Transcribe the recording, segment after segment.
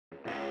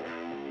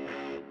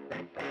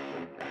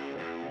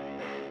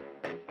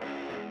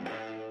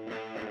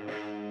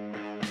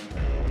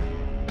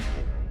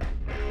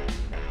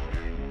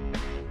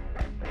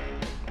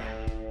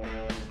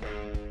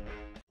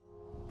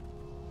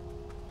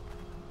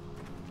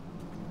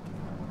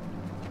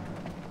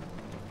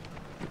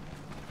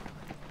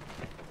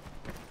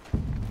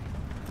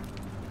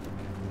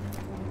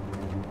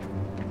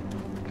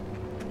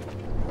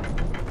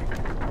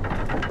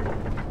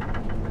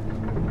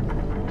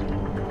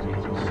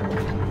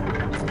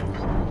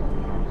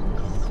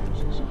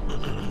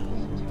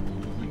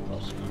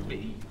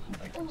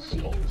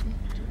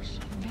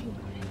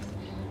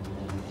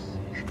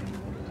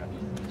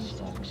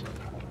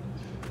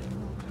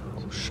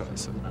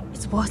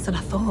worse than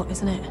I thought,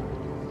 isn't it?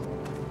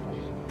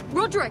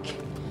 Roderick!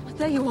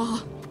 There you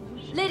are.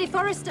 Lady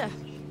Forrester.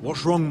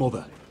 What's wrong,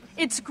 Mother?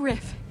 It's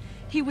Griff.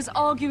 He was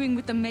arguing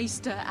with the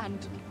Maester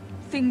and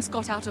things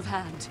got out of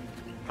hand.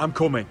 I'm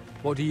coming.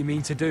 What do you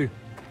mean to do?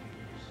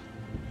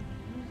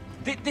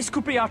 This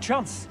could be our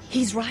chance.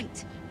 He's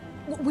right.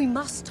 We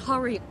must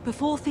hurry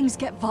before things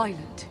get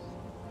violent.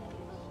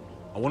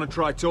 I want to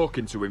try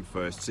talking to him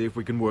first, see if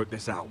we can work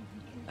this out.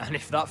 And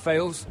if that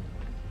fails,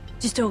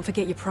 Just don't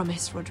forget your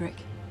promise, Roderick.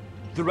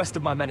 the rest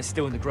of my men are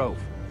still in the grove.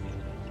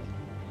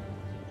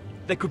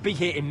 They could be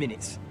here in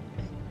minutes.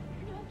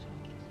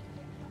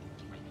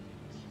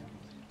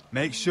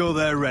 Make sure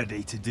they're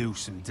ready to do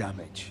some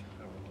damage.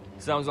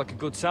 Sounds like a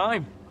good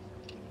time.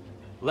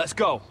 Let's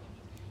go.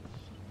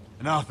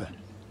 And Arthur,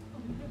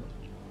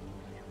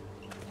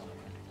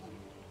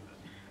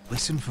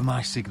 listen for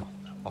my signal.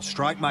 I'll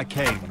strike my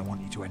cane when I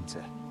want you to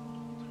enter.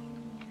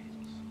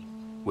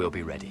 We'll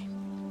be ready.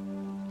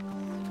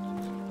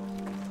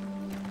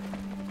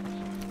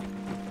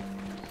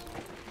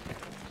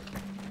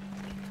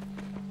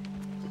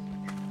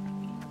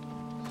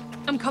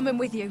 I'm coming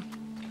with you.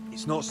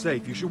 It's not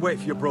safe. You should wait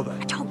for your brother.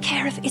 I don't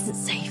care if it isn't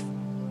safe.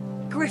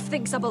 Griff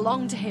thinks I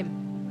belong to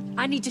him.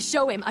 I need to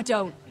show him I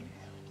don't.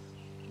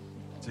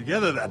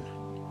 Together then.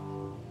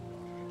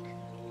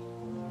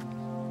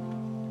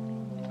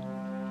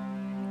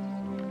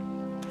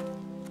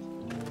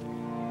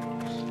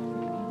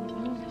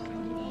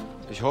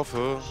 Ich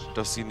hoffe,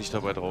 dass sie nicht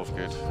dabei drauf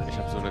geht. Ich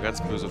habe so eine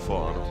ganz böse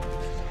Vorahnung.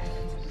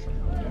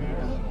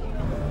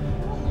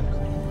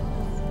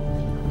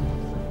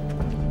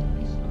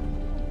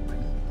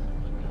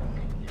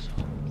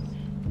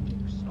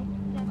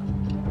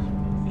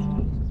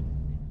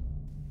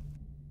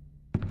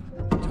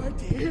 Tried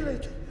to heal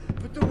it,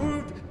 but the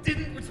wound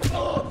didn't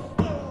respond.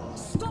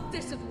 Stop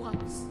this at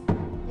once.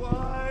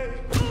 Why?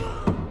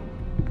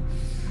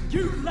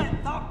 You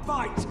let that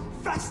bite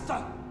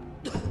fester!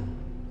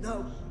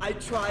 No, I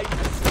tried.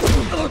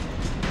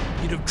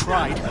 You'd have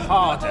tried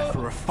harder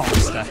for a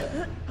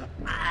Forrester.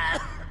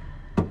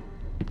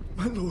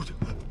 My lord,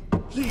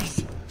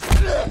 please.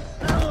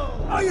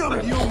 I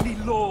am the only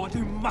lord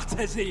who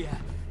matters here.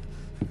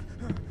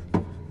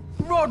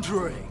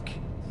 Roderick,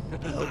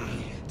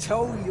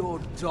 tell your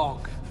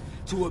dog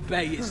to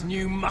obey its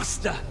new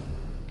master.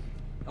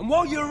 And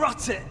while you're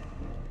at it,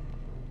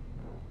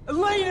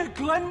 Elena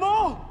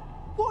Glenmore,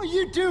 what are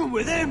you doing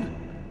with him?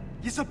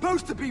 You're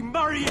supposed to be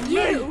marrying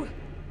You? me!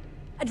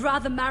 I'd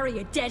rather marry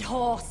a dead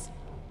horse.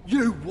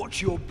 You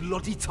watch your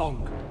bloody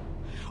tongue,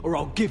 or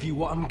I'll give you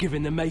what I'm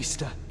giving the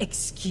Maester.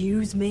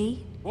 Excuse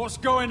me? What's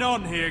going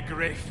on here,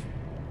 Griff?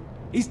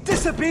 He's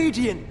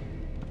disobedient,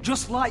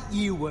 just like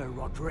you were,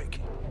 Roderick.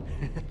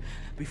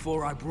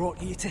 Before I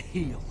brought you to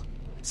heel.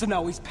 So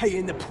now he's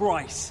paying the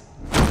price.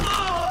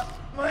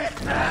 My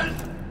hand!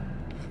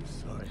 I'm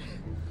sorry.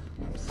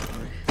 I'm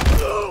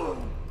sorry.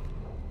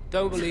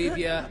 Don't believe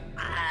ya.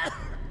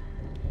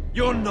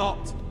 You're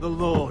not the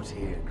Lord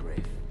here,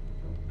 Griff.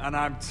 And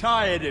I'm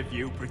tired of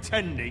you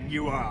pretending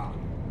you are.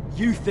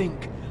 You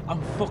think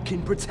I'm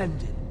fucking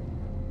pretending?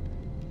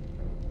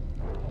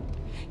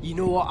 You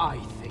know what I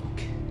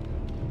think?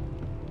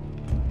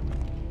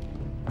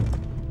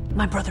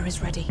 My brother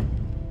is ready.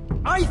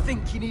 I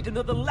think you need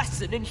another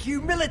lesson in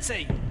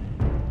humility.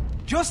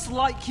 Just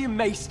like your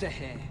Maester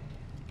here.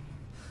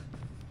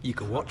 You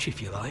can watch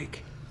if you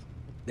like.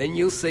 Then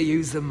you'll see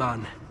who's the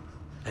man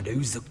and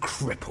who's the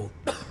cripple.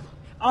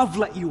 I've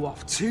let you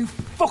off too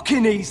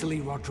fucking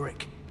easily,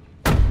 Roderick.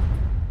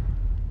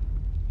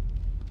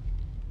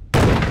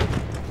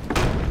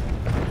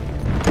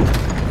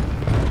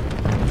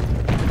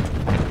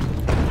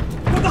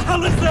 What the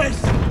hell is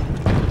this?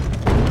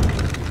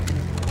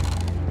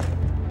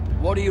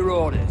 What are your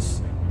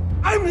orders?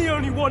 I'm the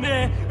only one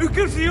here who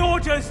gives the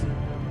orders.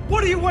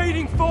 What are you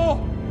waiting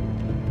for?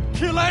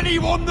 Kill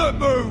anyone that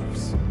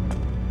moves!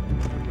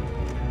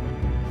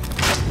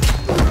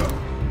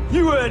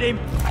 You heard him.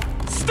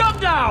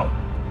 Stop now!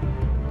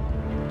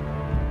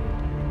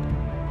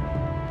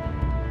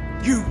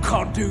 You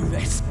can't do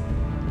this.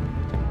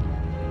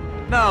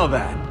 Now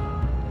then,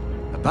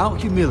 about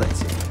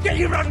humility. Get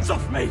your hands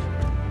off me!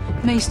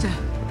 Maester,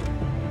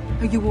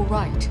 are you all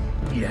right?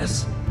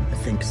 Yes, I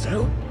think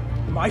so.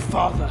 My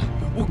father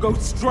will go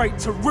straight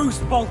to Roose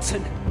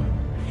Bolton.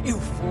 He'll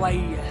flay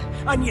you,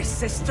 and your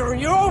sister,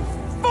 and your whole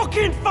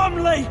fucking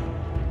family!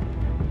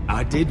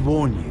 I did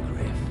warn you,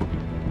 Griff.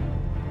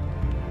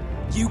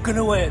 You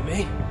gonna hurt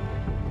me?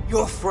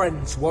 Your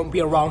friends won't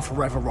be around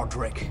forever,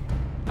 Roderick.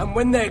 And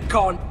when they're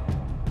gone...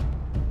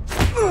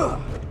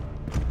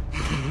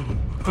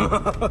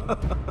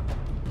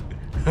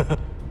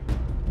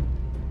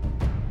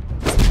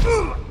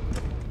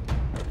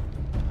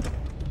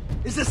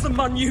 Is this the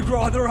man you'd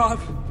rather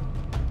have?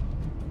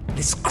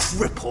 This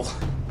cripple?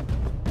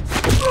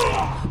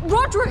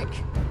 Roderick!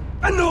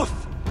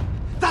 Enough!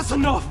 That's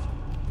enough!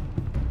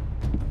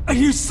 Are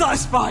you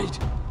satisfied?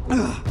 You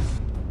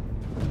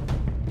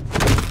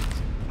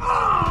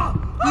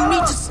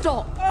need to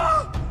stop.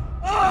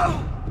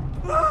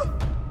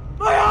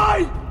 My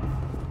eye!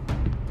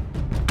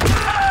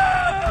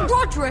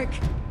 Roderick!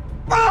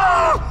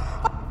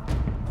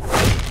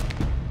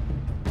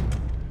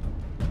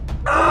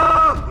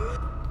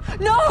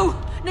 No!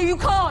 No, you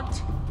can't!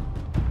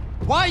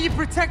 Why are you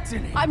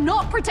protecting him? I'm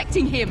not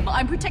protecting him.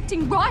 I'm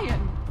protecting Ryan.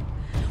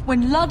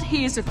 When Ludd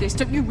hears of this,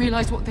 don't you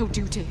realize what they'll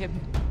do to him?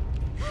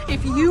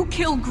 If you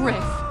kill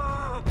Griff,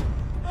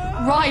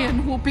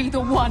 Ryan will be the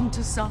one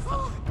to suffer.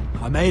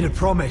 I made a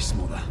promise,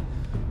 Mother.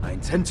 I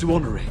intend to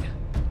honor it.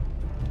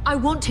 I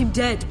want him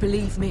dead,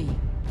 believe me.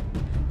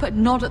 But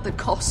not at the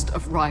cost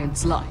of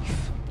Ryan's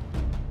life.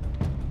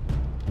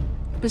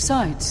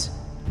 Besides,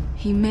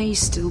 he may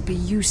still be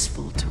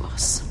useful to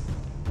us.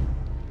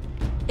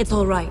 It's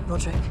all right,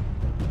 Roderick.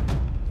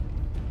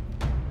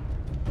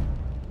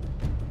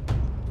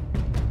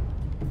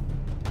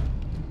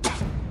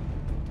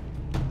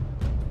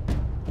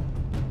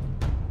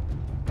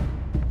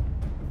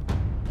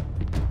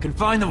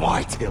 Confine the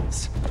White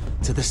Hills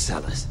to the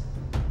cellars.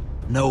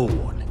 No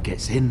one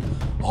gets in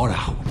or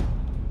out.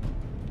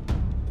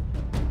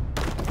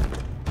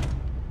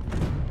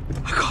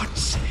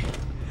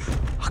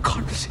 I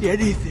can't see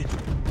anything.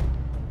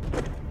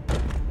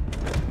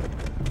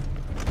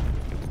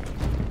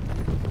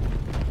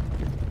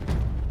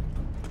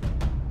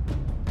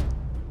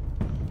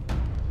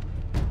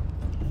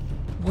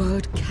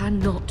 Word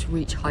cannot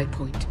reach High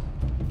Point.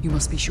 You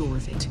must be sure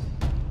of it.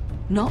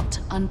 Not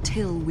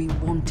until we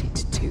want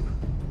it to.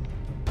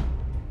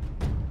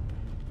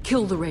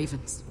 Kill the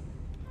Ravens.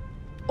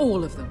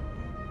 All of them.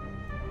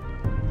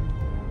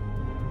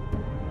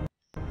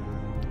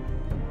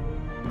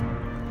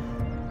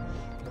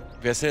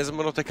 Wer ist denn jetzt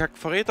immer noch der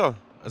Kackverräter?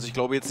 Also ich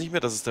glaube jetzt nicht mehr,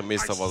 dass es der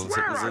Meister war, sonst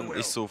hätten sie ihn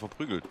nicht so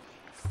verprügelt.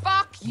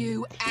 Fuck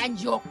you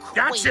and your queen.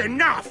 That's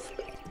enough!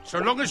 So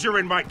long as you're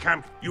in my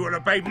camp, you will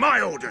obey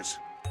my orders.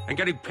 And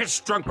getting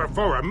pissed drunk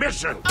before a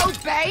mission.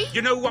 Obey?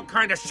 You know what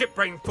kind of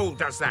shit-brained fool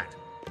does that?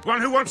 One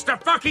who wants to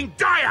fucking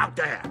die out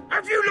there!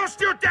 Have you lost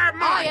your damn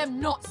mind? I am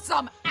not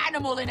some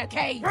animal in a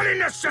cage. What in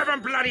the seven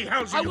bloody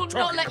hells are I you will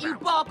talking not let you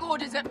about? bark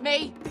orders at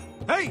me.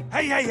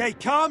 Hey,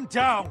 calm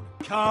down.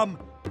 Calm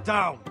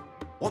down.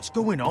 What's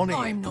going on here?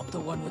 I'm not the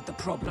one with the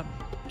problem.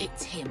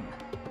 It's him.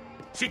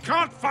 She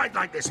can't fight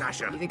like this,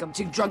 Asher. You think I'm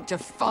too drunk to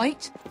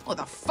fight? What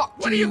the fuck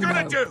What do are you know?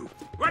 gonna do?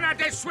 Run out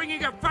there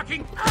swinging a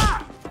fucking...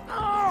 Ah!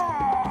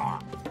 Ah!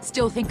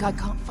 Still think I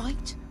can't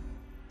fight?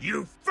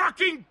 You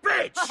fucking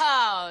bitch!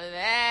 Oh,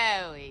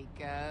 there we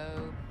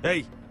go.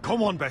 Hey,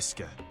 come on,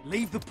 Beska.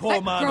 Leave the poor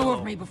Let man go alone.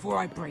 of me before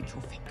I break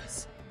your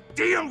fingers.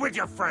 Deal with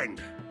your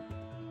friend.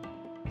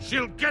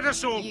 She'll get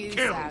us all You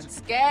killed. sound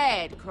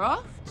scared,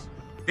 Croft.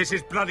 This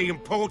is bloody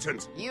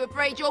important. You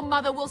afraid your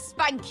mother will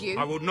spank you?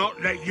 I will not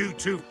let you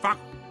two fuck...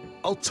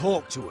 I'll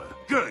talk to her.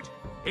 Good.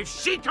 If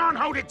she can't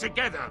hold it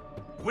together,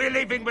 we're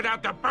leaving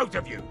without the both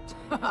of you.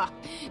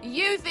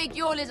 You think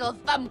your little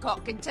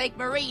thumbcock can take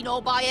Marine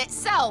all by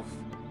itself?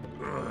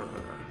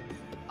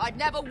 I'd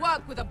never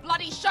work with a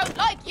bloody shote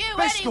like you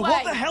Beska, anyway!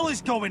 what the hell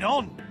is going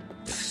on?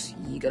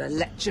 You gonna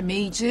lecture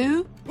me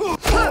too?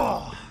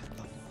 Oh,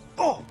 the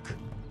fuck?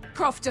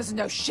 Croft doesn't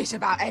know shit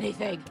about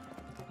anything.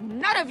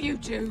 None of you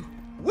do.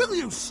 Will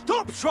you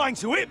stop trying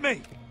to hit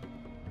me?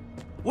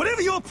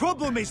 Whatever your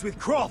problem is with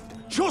Croft,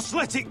 just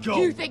let it go.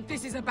 You think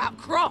this is about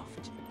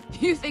Croft?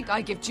 You think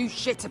I give two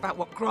shits about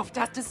what Croft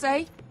has to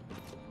say?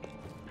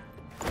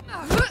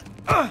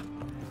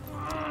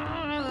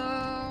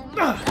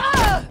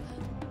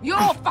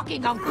 Your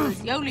fucking uncle is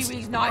the only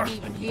reason I'm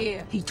even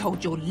here. He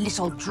told your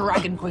little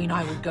dragon queen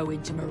I would go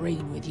into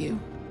Marine with you.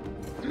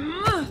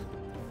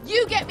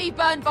 You get me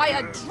burned by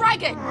a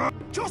dragon!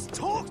 Just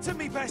talk to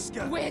me,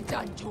 Beska. We're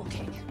done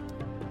talking.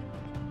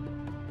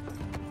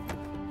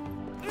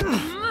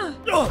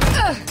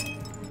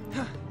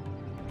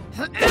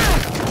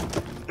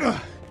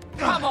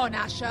 Come on,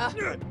 Asher.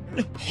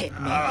 Hit me.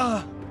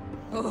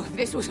 Oh, if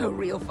this was a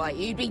real fight,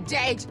 you'd be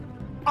dead.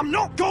 I'm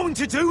not going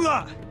to do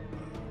that.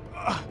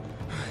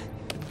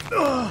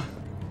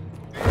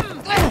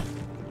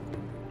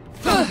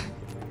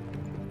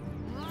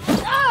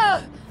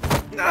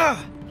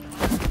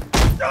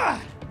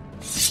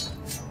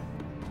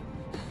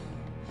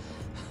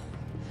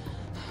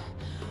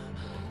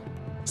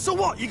 So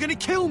what, you're gonna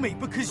kill me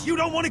because you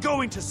don't want to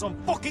go into some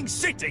fucking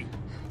city?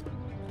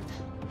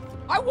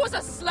 I was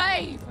a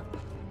slave!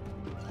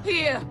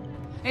 Here,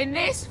 in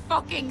this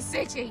fucking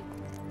city.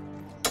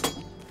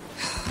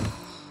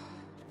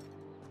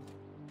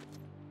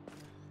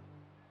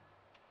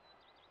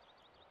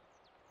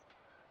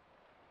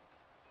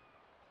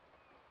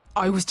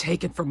 I was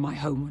taken from my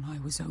home when I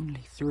was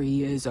only 3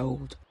 years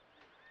old.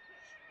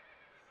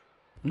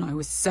 When I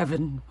was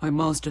 7, my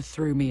master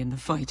threw me in the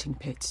fighting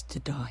pit to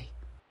die.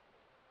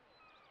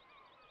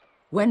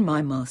 When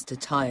my master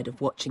tired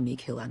of watching me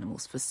kill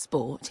animals for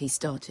sport, he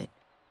started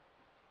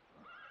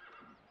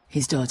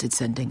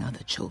sending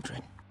other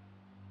children.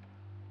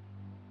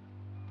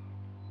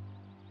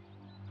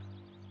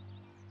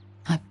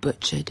 I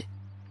butchered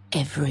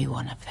every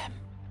one of them.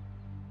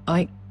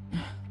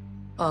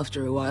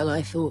 After a while,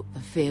 I thought the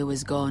fear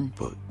was gone.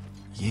 But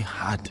you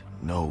had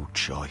no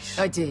choice.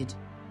 I did.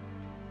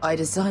 I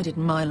decided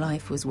my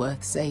life was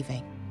worth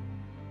saving.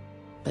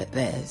 but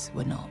theirs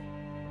were not.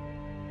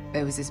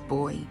 There was this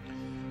boy.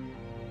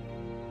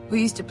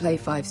 We used to play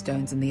 5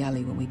 stones in the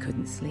alley when we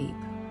couldn't sleep.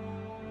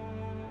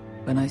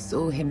 When I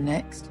saw him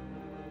next,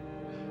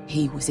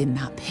 he was in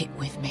that pit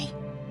with me.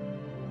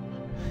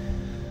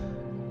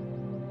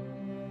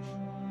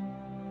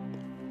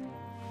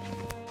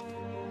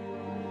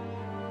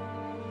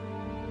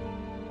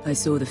 I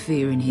saw the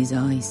fear in his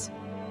eyes.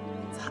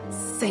 That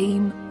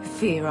same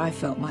fear I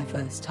felt my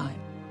first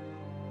time.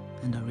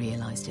 And I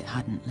realized it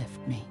hadn't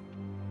left me.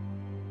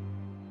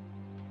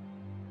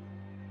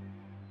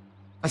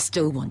 I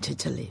still wanted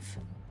to live.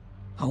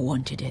 I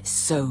wanted it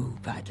so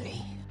badly.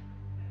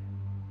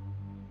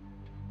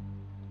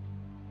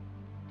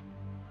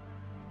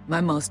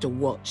 My master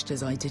watched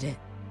as I did it,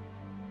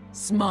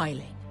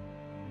 smiling.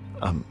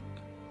 I'm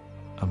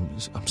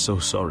so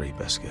sorry,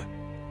 Beskha.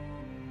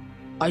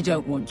 I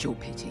don't want your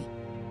pity.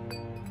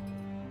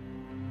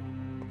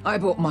 I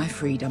bought my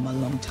freedom a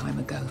long time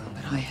ago,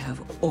 but I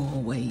have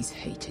always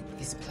hated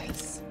this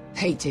place.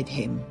 Hated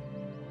him.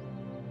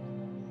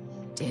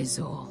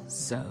 Dezor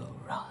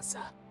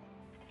Zoraza.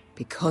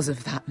 Because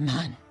of that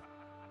man.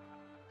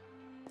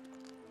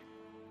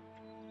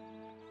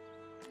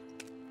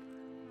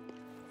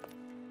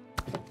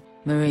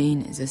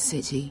 Marine is a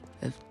city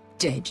of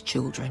dead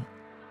children.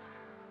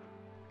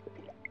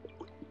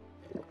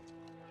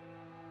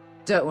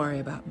 Don't worry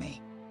about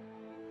me.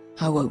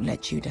 I won't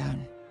let you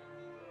down.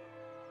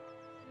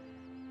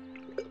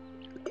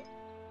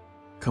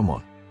 Come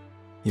on.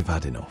 You've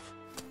had enough.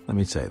 Let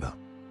me say that.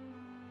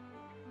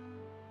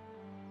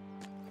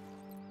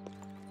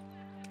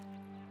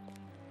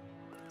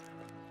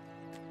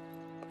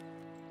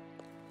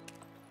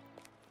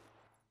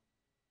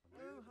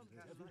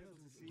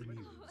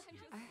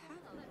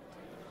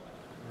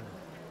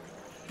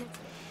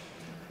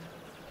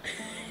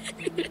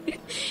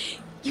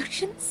 You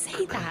shouldn't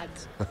say that.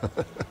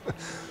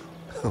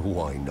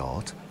 Why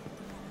not?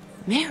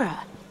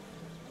 Mira,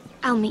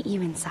 I'll meet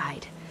you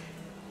inside.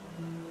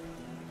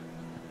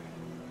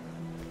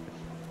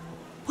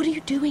 What are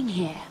you doing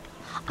here?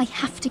 I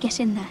have to get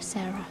in there,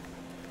 Sarah.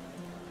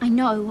 I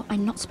know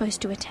I'm not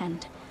supposed to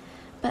attend,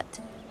 but...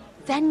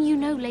 Then you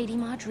know Lady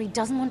Marjorie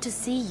doesn't want to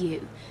see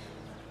you.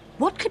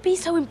 What could be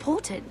so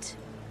important?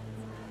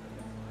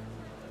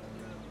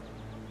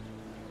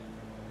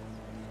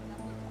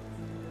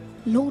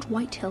 Lord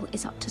Whitehill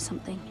is up to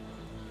something.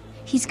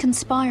 He's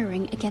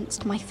conspiring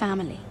against my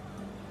family.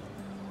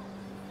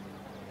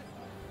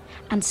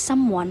 And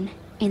someone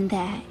in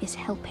there is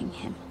helping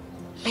him.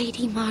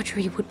 Lady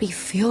Marjorie would be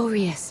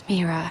furious,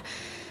 Mira.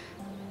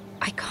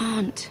 I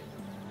can't.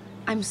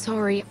 I'm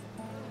sorry.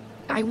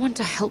 I want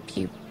to help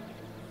you,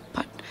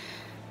 but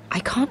I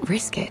can't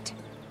risk it.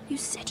 You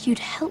said you'd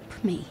help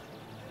me.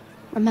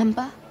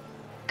 Remember?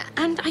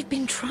 And I've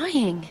been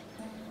trying.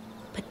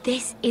 But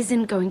this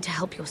isn't going to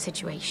help your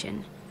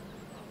situation.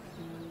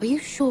 Are you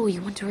sure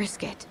you want to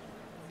risk it?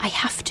 I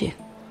have to.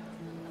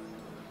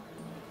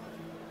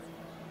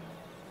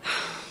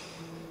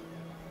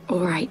 All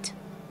right.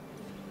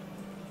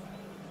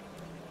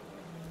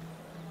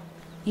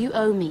 You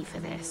owe me for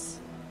this.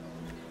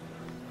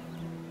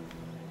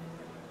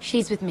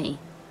 She's with me.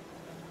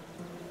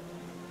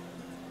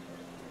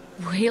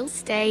 We'll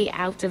stay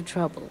out of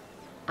trouble.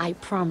 I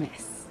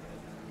promise.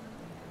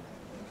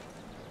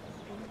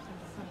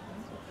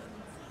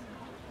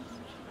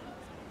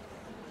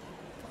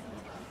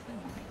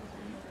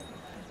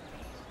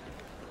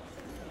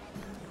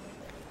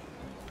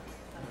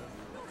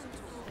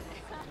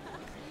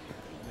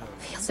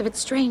 Feels a bit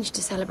strange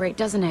to celebrate,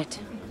 doesn't it?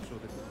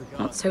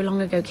 Not so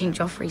long ago, King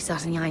Joffrey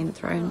sat on the Iron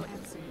Throne.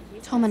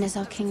 Tommen is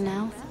our king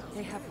now.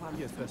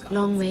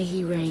 Long may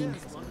he reign.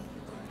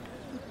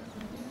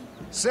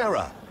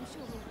 Sarah!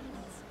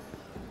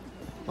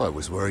 I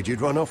was worried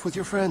you'd run off with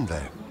your friend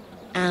there.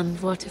 And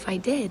what if I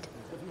did?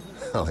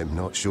 I'm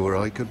not sure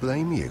I could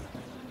blame you.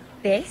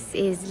 This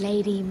is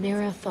Lady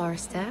Mira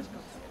Forrester.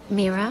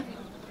 Mira,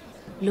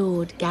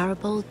 Lord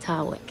Garibald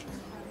Tarwick.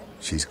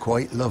 She's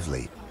quite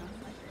lovely.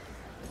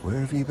 Where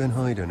have you been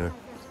hiding her?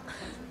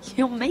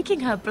 You're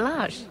making her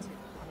blush.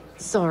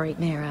 Sorry,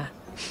 Mira.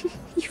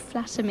 You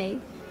flatter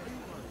me.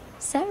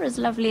 Sarah's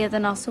lovelier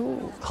than us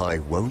all. I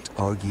won't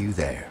argue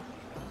there.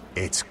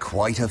 It's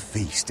quite a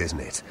feast, isn't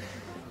it?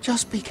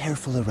 Just be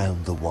careful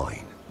around the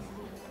wine.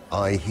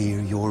 I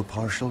hear you're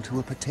partial to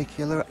a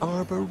particular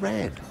Arbor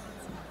Red.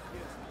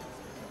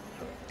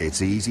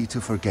 It's easy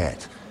to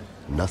forget.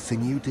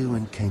 Nothing you do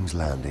in King's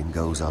Landing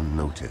goes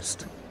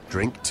unnoticed.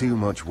 Drink too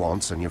much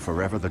once and you're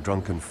forever the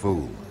drunken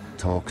fool.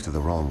 Talk to the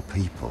wrong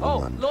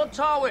people and... Lord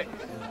Tarwick!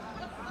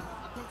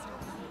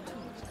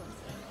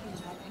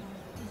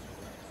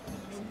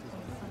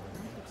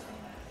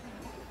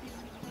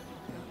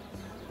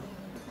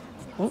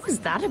 What was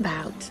that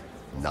about?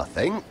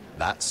 Nothing.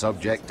 That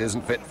subject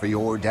isn't fit for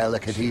your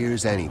delicate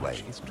ears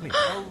anyway.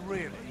 Oh,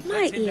 really?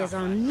 My ears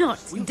are not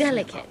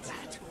delicate.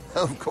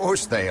 Of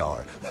course they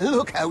are.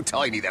 Look how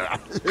tiny they are.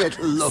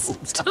 Little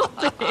lobes. Stop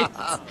it.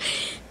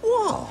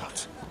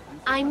 What?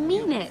 I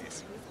mean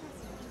it.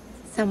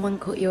 Someone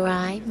caught your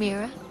eye,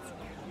 Mira?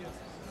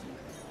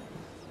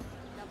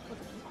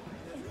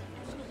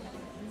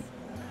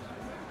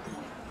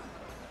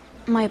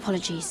 My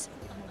apologies.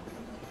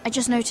 I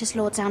just noticed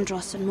Lords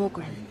Andros and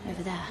Morgren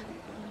over there.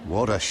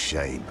 What a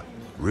shame.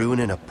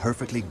 Ruining a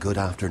perfectly good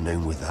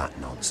afternoon with that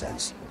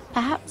nonsense.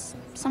 Perhaps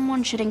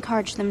someone should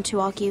encourage them to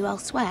argue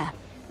elsewhere.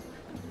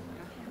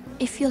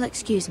 If you'll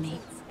excuse me.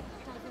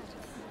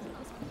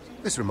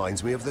 This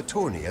reminds me of the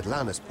tourney at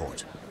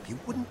Lannisport. You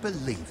wouldn't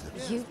believe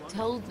the... You've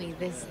told me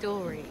this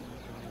story.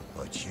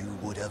 But you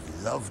would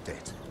have loved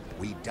it.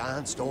 We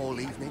danced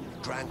all evening,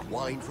 drank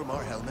wine from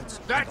our helmets.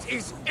 That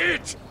is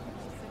it!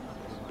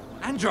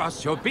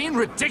 Andros, you're being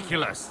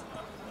ridiculous!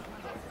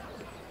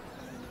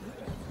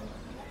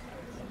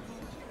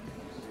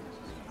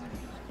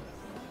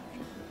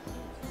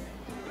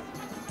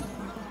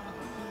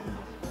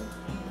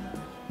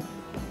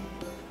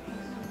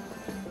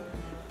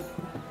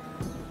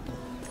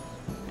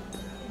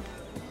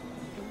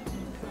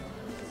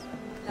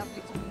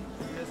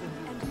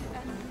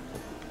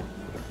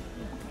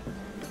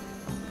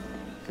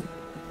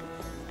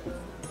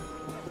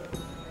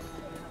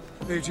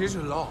 It is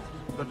a lot,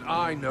 but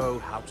I know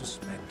how to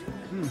spend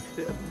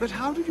it. But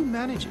how did you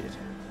manage it?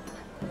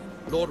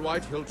 Lord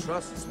Whitehill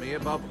trusts me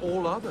above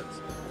all others.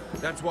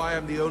 That's why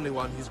I'm the only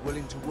one he's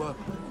willing to work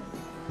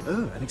with.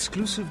 Oh, an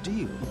exclusive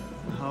deal.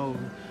 How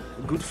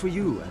good for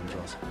you,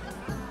 Andros.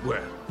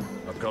 Well,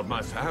 I've got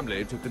my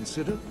family to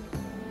consider.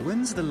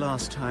 When's the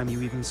last time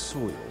you even saw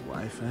your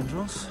wife,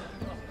 Andros?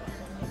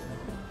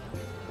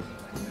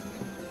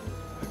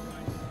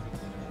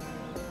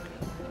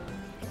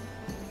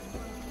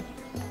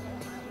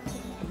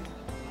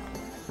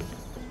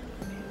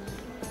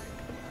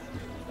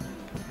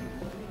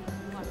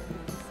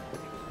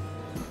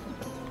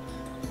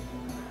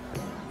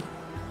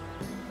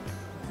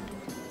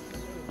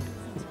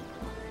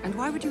 And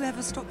why would you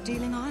ever stop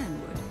dealing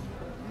ironwood?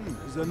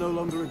 Is there no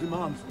longer a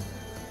demand for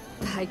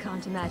it? I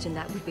can't imagine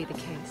that would be the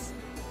case.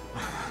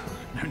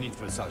 No need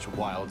for such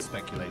wild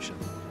speculation.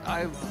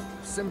 I've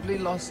simply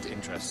lost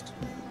interest.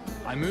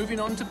 I'm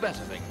moving on to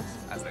better things,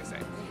 as they say.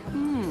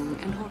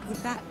 And what would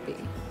that be?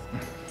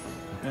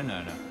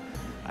 No.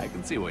 I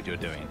can see what you're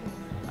doing.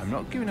 I'm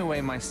not giving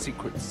away my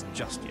secrets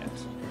just yet.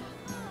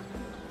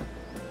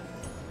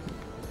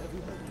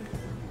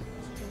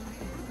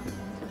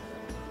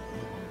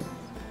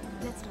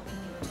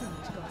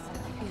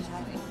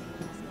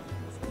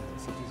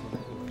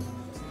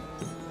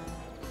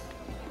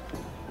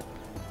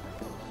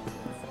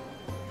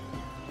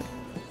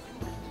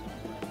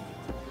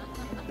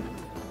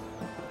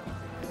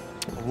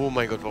 Oh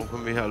mein Gott, warum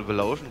können wir hier alle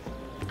belauschen?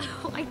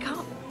 Oh, I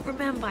can't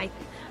remember. I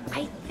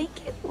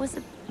think it was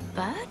a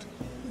bird?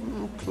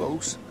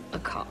 Close. A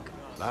cock.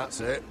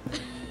 That's it.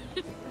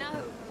 No.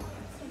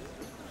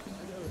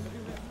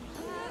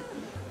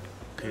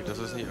 Okay, das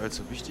ist nicht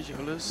allzu wichtig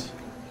alles.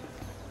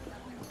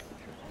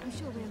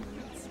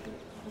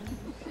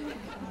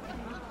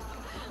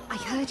 I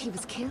heard he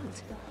was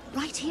killed.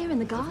 Right here in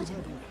the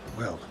garden.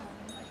 Well...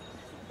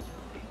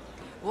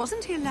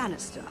 Wasn't he a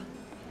Lannister?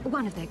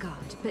 One of their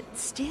guard, but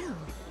still.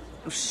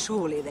 Oh,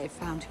 surely they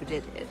found who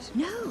did it.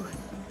 No,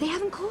 they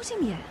haven't caught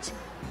him yet.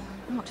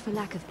 Not for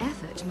lack of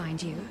effort,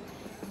 mind you.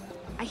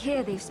 I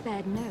hear they've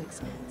spared no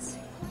expense.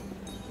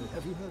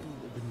 Have you heard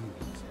of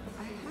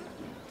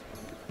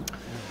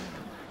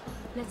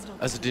the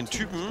news? Also den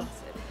Typen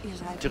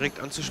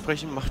direkt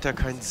anzusprechen, macht ja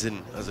keinen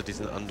Sinn. Also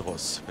diesen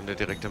Andros, wenn der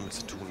direkt damit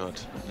zu tun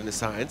hat. Dann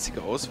ist der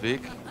einzige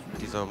Ausweg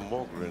dieser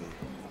Morgren.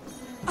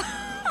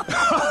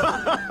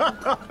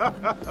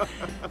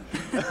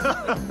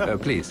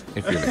 Please,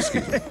 if you'll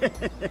excuse me.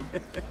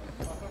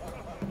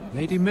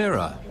 Lady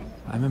Mira,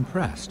 I'm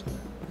impressed.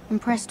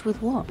 Impressed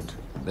with what?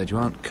 That you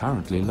aren't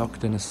currently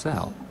locked in a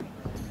cell.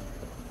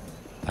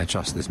 I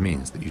trust this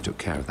means that you took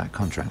care of that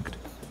contract.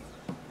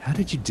 How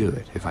did you do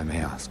it, if I may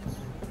ask?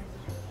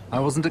 I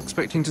wasn't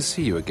expecting to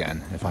see you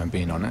again, if I'm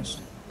being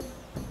honest.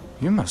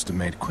 You must have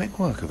made quick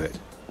work of it.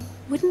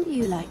 Wouldn't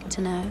you like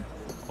to know?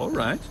 All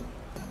right.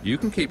 You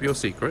can keep your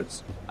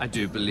secrets. I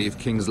do believe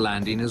King's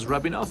Landing is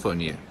rubbing off on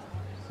you.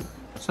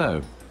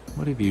 So,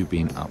 what have you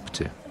been up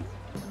to?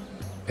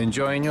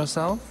 Enjoying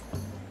yourself?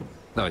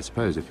 Though I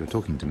suppose if you're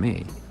talking to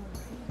me,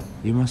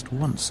 you must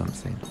want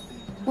something.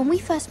 When we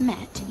first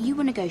met, you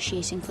were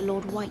negotiating for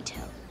Lord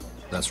Whitehill.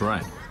 That's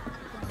right.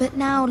 But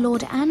now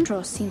Lord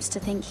Andros seems to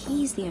think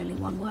he's the only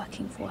one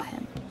working for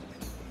him.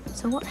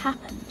 So what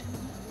happened?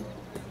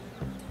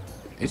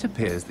 It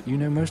appears that you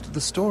know most of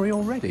the story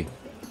already.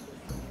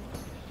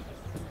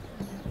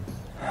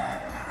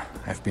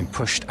 I've been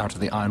pushed out of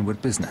the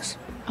ironwood business.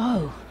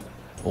 Oh.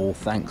 All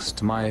thanks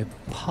to my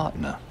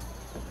partner.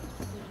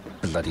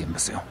 Bloody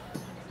imbecile.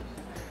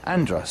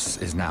 Andros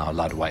is now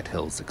Lord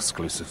Whitehill's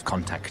exclusive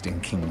contact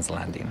in King's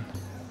Landing.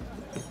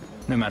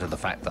 No matter the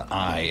fact that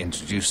I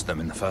introduced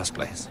them in the first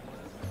place.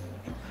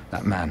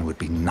 That man would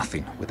be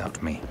nothing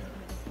without me.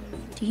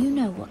 Do you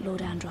know what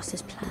Lord Andros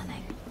is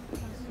planning?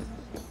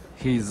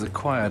 He's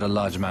acquired a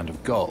large amount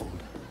of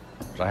gold,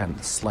 but I haven't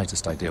the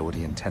slightest idea what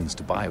he intends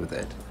to buy with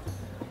it.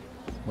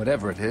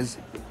 Whatever it is,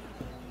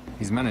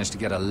 he's managed to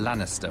get a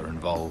Lannister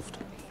involved.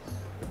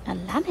 A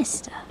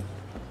Lannister?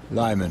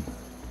 Lyman.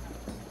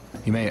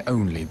 He may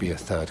only be a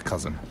third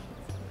cousin,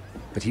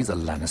 but he's a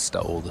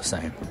Lannister all the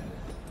same.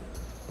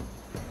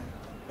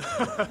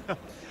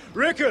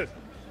 Rickard!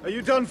 Are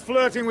you done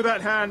flirting with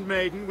that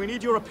handmaiden? We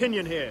need your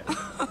opinion here.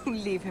 Oh,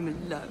 leave him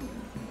alone.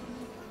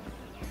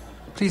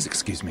 Please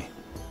excuse me.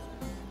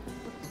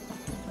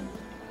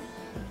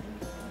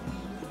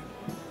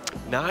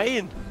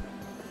 Nein!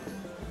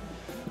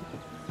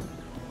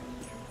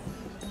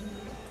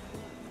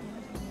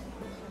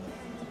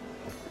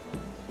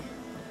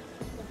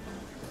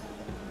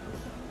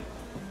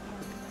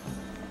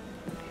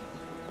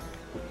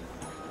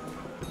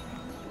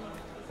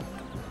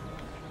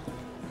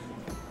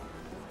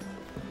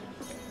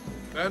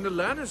 And a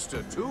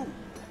Lannister, too.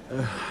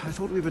 I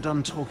thought we were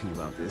done talking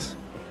about this.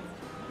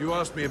 You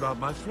asked me about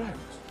my friends.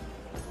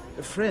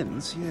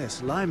 Friends?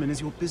 Yes. Lyman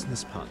is your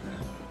business partner.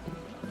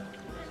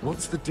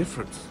 What's the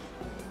difference?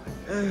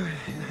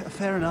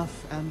 Fair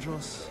enough,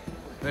 Andros.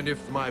 And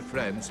if my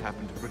friends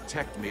happen to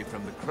protect me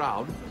from the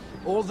crown,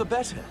 all the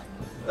better.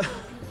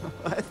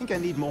 I think I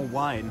need more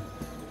wine.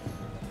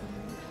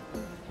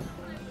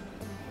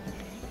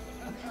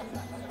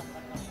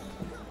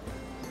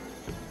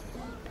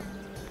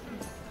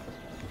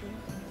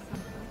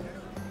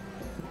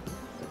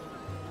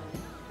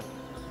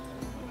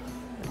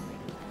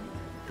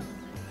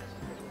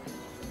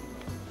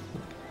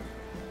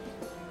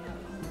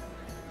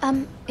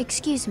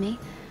 Excuse me.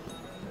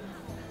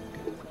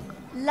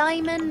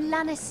 Lyman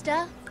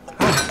Lannister?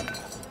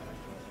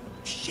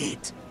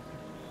 Shit.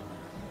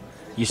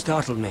 You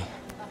startled me.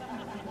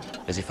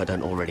 As if I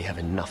don't already have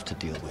enough to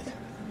deal with.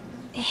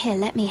 Here,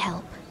 let me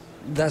help.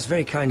 That's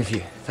very kind of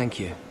you, thank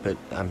you, but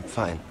I'm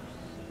fine.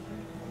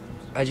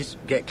 I just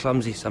get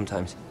clumsy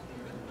sometimes.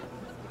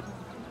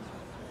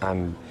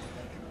 I'm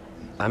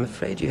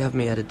afraid you have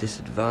me at a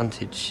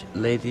disadvantage,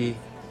 Lady...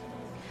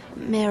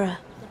 Mira.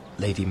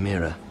 Lady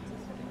Mira.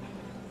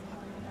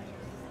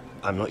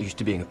 I'm not used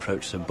to being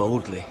approached so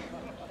boldly,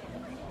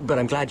 but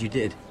I'm glad you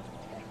did.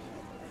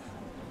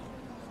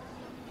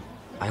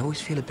 I always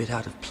feel a bit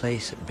out of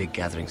place at big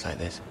gatherings like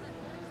this.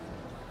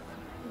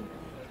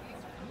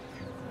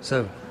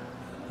 So,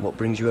 what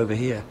brings you over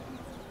here?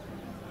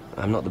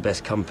 I'm not the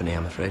best company,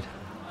 I'm afraid.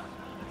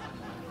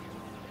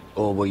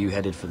 Or were you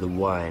headed for the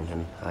wine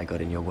and I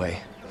got in your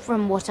way?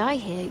 From what I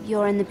hear,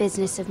 you're in the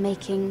business of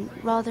making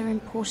rather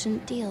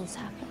important deals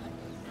happen.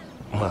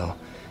 Well,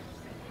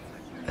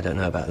 I don't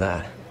know about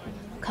that.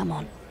 Come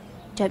on,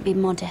 don't be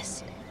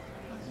modest.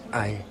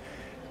 I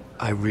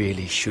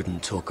really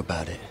shouldn't talk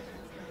about it.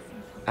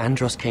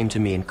 Andros came to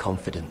me in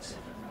confidence.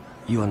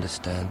 You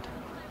understand?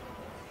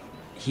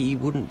 He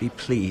wouldn't be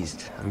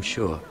pleased, I'm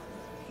sure.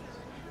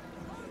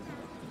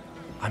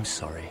 I'm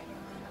sorry.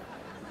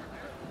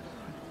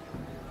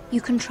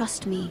 You can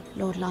trust me,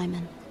 Lord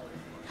Lyman.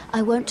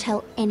 I won't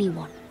tell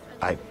anyone.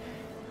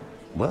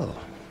 Well,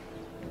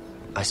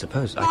 I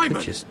suppose I Lyman,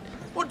 could just...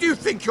 what do you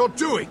think you're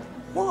doing?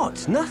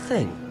 What?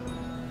 Nothing.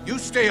 You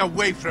stay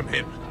away from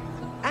him.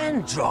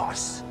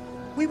 Andros!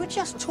 We were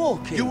just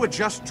talking. You were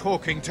just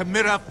talking to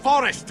Mira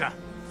Forrester.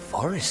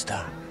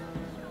 Forrester?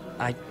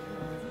 I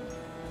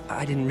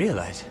didn't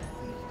realize.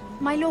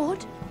 My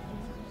lord?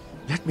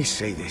 Let me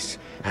say this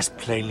as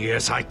plainly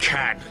as I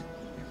can.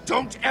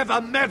 Don't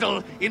ever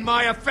meddle in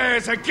my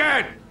affairs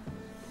again!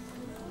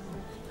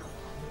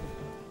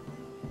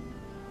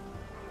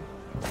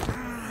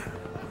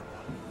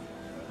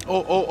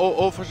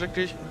 Oh, versteck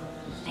dich.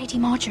 Lady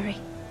Marjorie.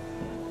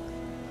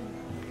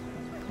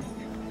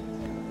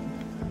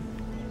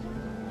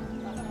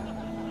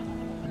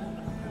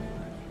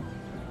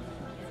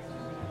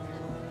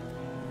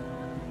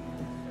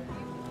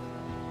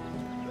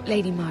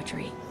 Lady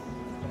Marjorie.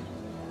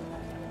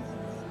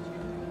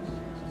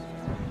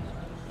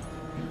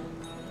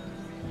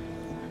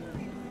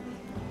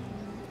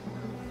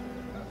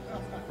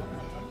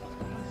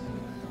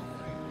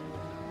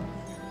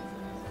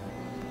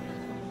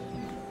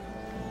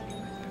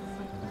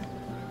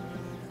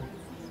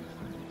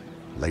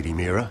 Lady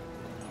Mira?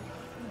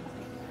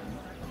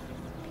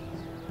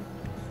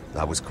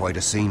 That was quite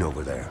a scene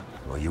over there.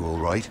 Are you all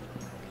right?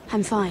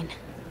 I'm fine.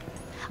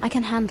 I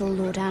can handle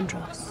Lord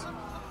Andros.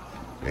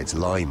 It's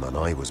Lyman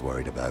I was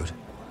worried about.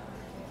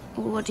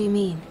 What do you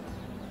mean?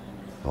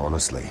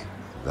 Honestly,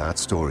 that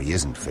story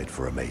isn't fit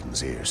for a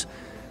maiden's ears.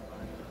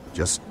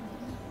 Just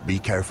be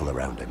careful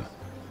around him.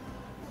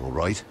 All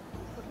right?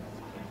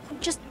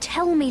 Just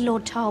tell me,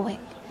 Lord Tarwick.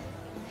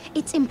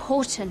 It's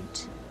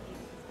important.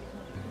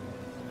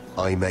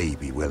 I may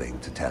be willing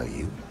to tell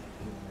you.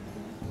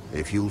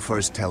 If you'll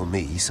first tell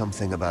me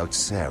something about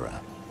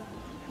Sarah.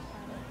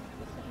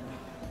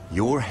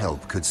 Your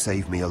help could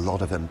save me a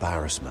lot of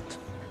embarrassment.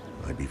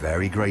 I'd be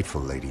very grateful,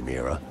 Lady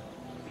Mira.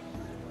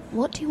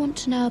 What do you want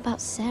to know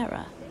about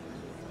Sarah?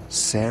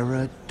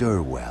 Sarah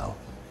Durwell.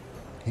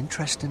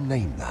 Interesting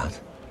name, that.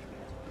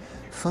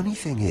 Funny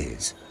thing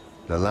is,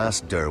 the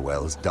last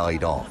Durwells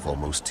died off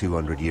almost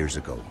 200 years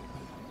ago.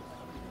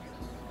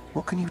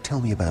 What can you tell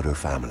me about her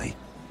family?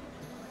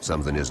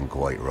 Something isn't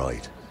quite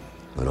right,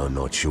 but I'm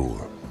not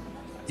sure.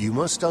 You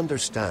must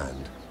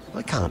understand,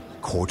 I can't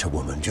court a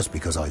woman just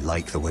because I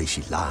like the way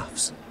she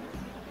laughs.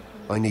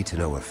 I need to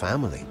know her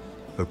family,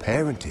 Her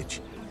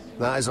parentage.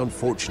 That is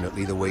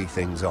unfortunately the way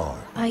things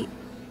are. I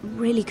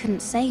really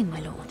couldn't say, my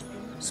lord.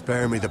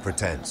 Spare me the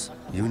pretense.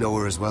 You know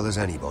her as well as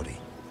anybody.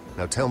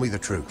 Now tell me the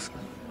truth.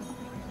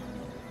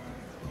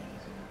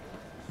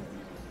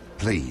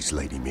 Please,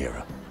 Lady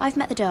Mira. I've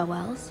met the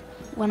Durwells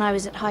when I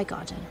was at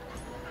Highgarden.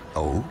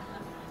 Oh?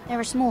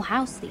 They're a small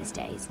house these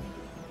days,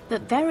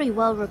 but very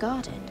well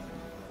regarded.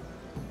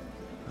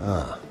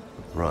 Ah,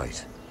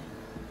 right.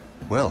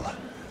 Well,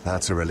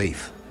 that's a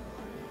relief.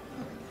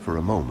 For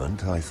a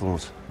moment, I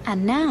thought...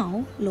 And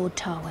now, Lord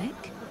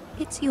Tarwick,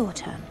 it's your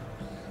turn.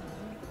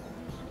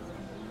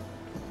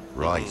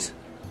 Right.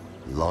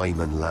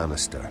 Lyman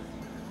Lannister.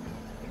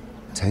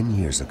 10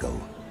 years ago,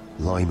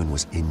 Lyman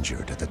was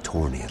injured at the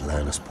tourney at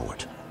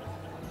Lannisport.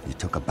 He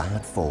took a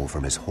bad fall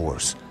from his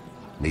horse.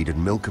 Needed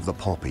milk of the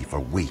poppy for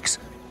weeks,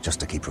 just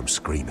to keep from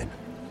screaming.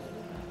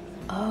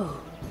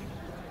 Oh.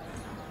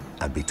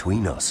 And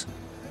between us,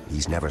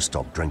 he's never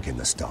stopped drinking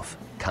the stuff.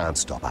 Can't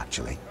stop,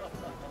 actually.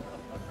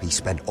 He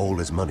spent all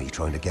his money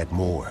trying to get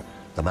more.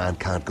 The man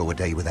can't go a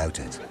day without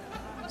it.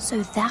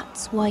 So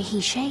that's why he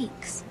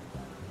shakes.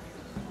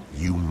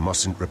 You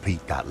mustn't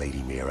repeat that,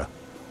 Lady Mira.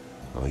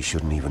 I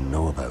shouldn't even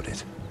know about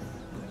it.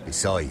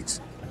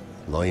 Besides,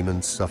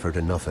 Lyman suffered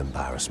enough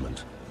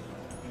embarrassment.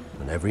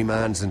 And every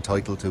man's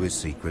entitled to his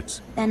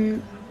secrets.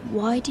 Then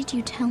why did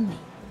you tell me?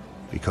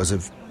 Because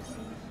of...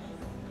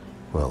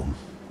 Well,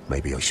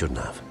 maybe I shouldn't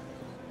have.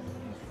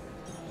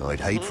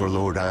 I'd hate for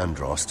Lord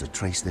Andros to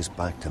trace this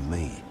back to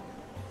me.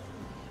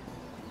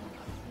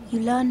 You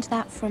learned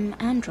that from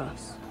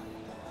Andros?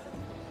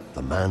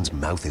 The man's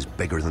mouth is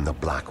bigger than the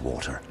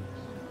Blackwater.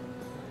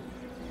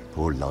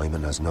 Poor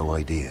Lyman has no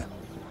idea.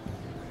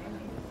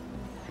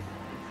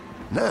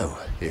 Now,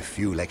 if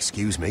you'll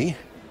excuse me,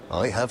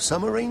 I have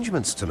some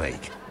arrangements to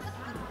make.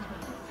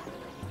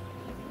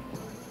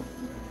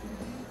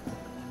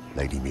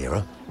 Lady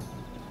Mira?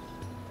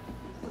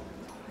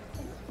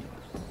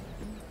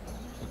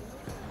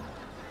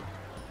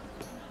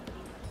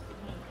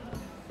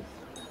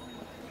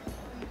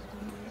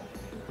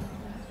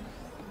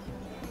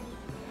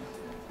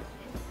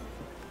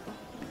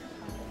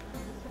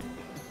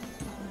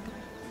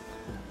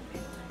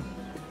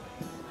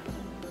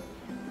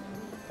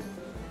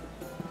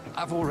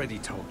 I've already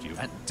told you,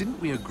 and didn't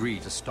we agree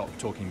to stop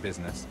talking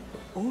business?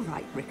 All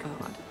right,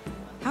 Ricard.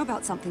 How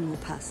about something more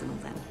personal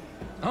then?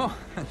 Oh,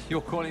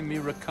 you're calling me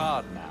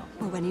Ricard now.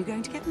 Well, when are you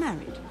going to get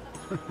married?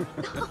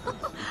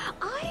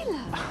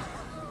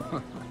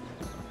 Isla!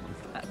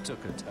 That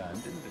took a turn,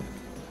 didn't it?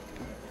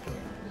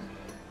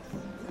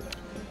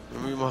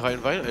 Wenn wir mal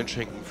rein Wein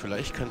einschenken,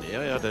 vielleicht kann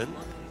er ja dann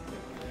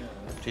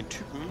den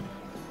Typen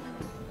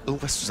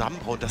irgendwas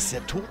zusammenbrauen, dass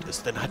er tot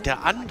ist. Dann hat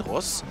der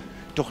Andros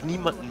doch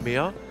niemanden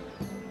mehr,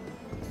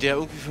 der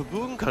irgendwie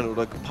verbürgen kann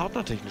oder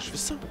partnertechnisch,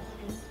 wisst ihr?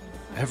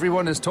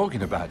 Everyone is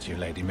talking about you,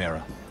 Lady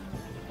Mira.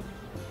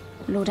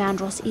 Lord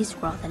Andros is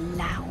rather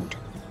loud.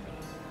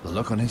 The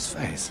look on his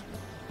face.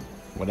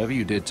 Whatever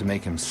you did to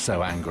make him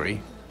so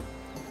angry,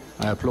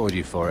 I applaud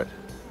you for it.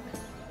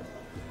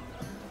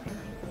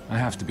 I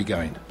have to be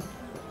going.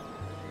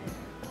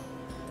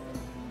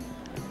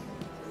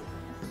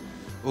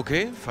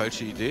 Okay,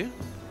 falsche Idee.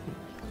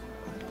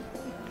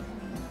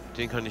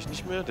 Den kann ich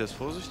nicht mehr, der ist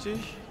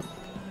vorsichtig.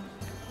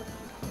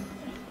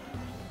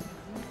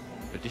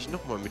 Werde ich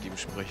nochmal mit ihm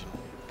sprechen.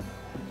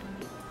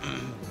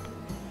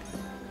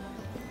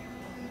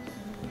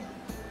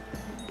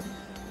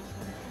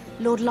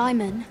 Lord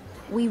Lyman,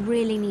 we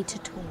really need to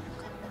talk.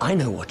 I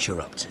know what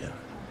you're up to.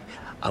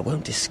 I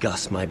won't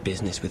discuss my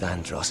business with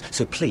Andros,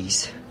 so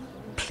please,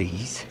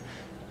 please,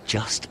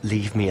 just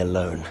leave me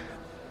alone.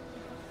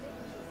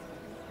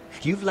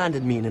 You've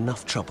landed me in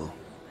enough trouble.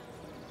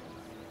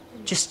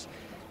 Just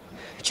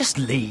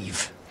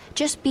leave.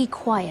 Just be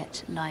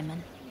quiet,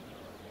 Lyman.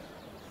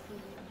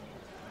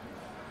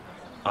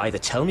 Either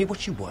tell me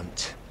what you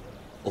want,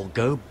 or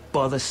go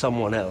bother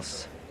someone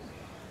else.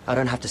 I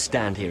don't have to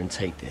stand here and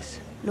take this.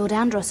 Lord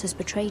Andros has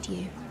betrayed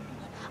you.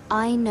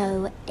 I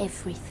know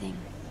everything.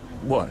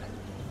 What?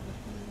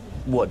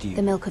 What do you...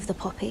 The milk of the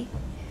poppy.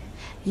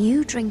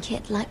 You drink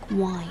it like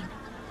wine.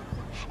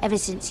 Ever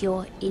since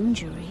your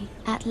injury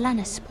at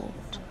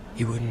Lannisport.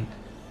 He wouldn't...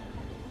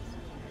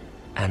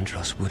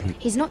 Andros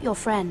wouldn't... He's not your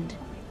friend.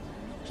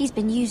 He's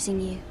been using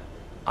you.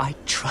 I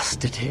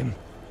trusted him.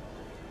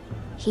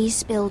 He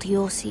spilled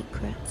your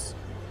secrets.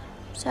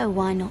 So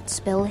why not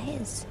spill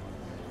his?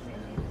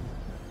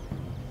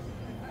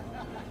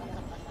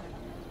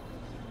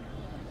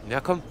 Ja,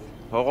 komm,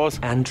 hau raus.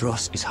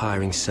 Andros is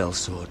hiring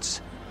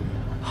sellswords.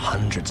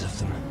 Hundreds of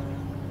them.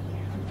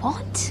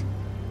 What?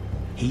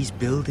 He's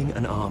building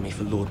an army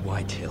for Lord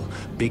Whitehill,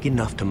 big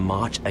enough to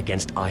march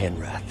against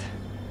Ironrath.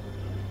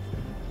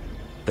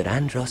 But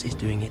Andros is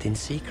doing it in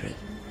secret.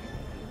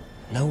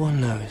 No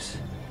one knows.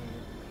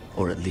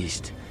 Or at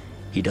least,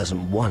 he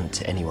doesn't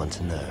want anyone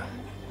to know.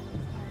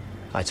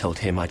 I told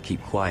him I'd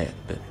keep quiet,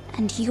 but...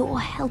 And you're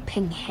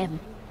helping him.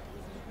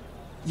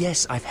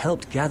 Yes, I've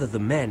helped gather the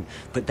men,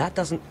 but that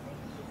doesn't...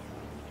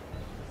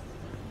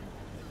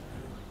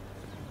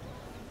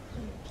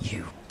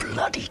 You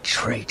bloody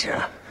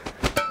traitor.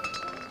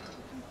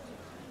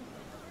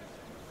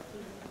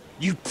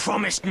 You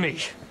promised me.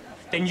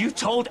 Then you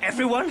told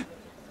everyone?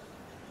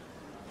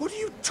 What are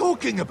you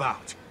talking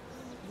about?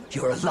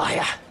 You're a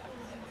liar.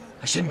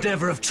 I should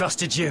never have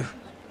trusted you.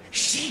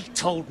 She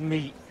told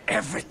me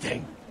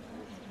everything.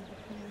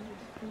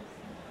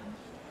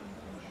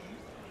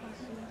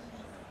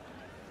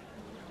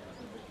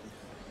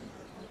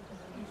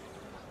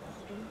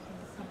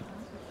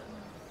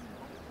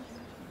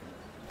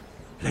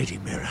 Lady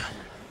Mira,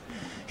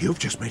 you've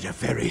just made a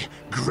very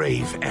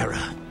grave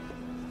error.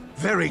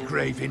 Very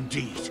grave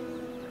indeed.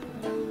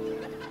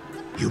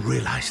 You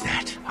realize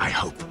that, I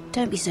hope.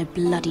 Don't be so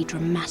bloody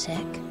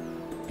dramatic,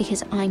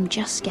 because I'm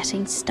just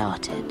getting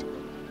started.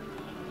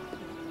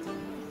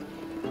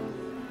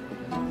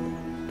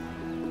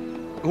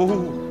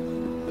 Oh.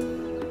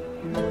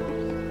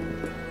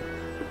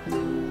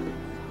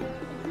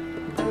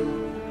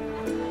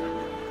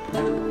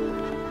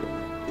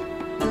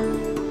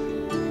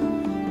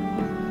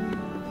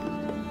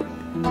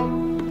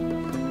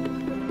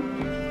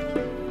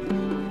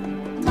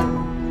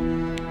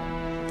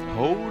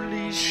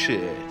 Holy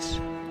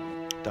shit.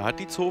 Da hat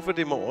die Zofe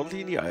dem mal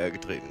ordentlich in die Eier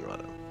getreten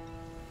gerade.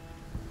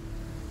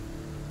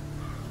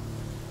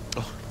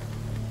 Oh,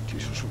 die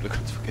ist schon wieder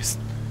ganz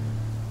vergessen.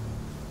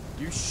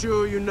 You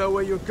sure you know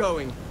where you're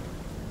going?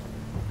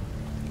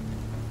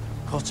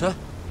 Potter?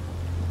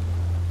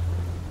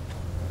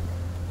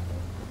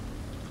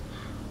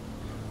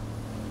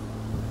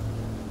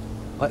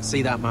 Let's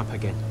see that map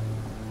again.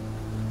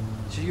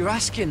 So you're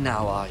asking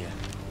now, are you?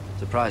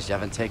 Surprised you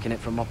haven't taken it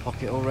from my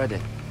pocket already.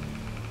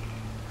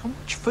 How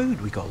much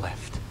food we got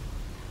left?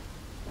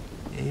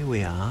 Here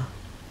we are.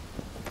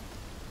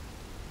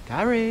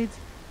 Carried.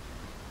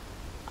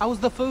 How's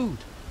the food?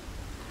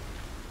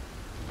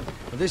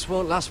 But this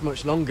won't last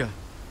much longer.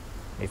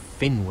 If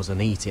Finn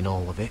wasn't eating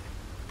all of it.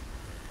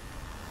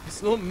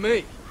 It's not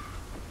me.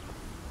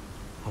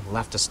 I will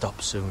have to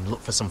stop soon,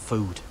 look for some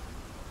food.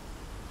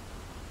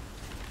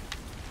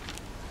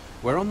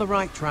 We're on the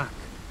right track.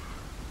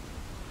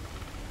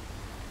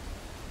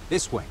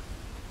 This way.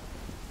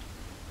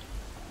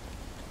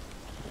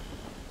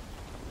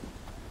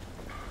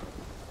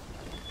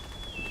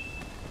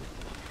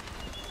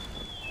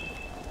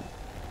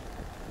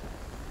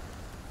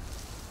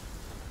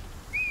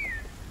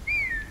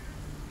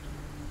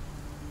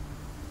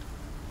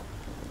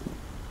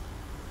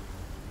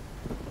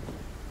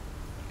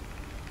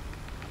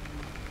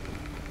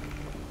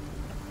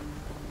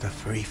 The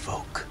free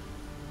folk.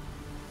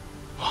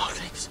 Oh,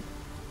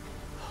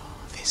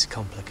 this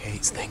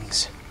complicates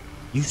things.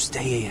 You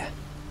stay here.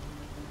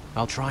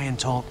 I'll try and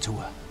talk to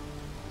her.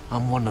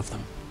 I'm one of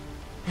them.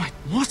 Wait,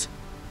 what?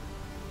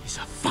 He's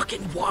a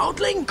fucking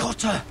wildling,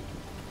 Cotter!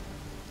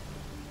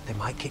 They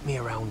might kick me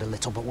around a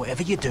little, but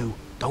whatever you do,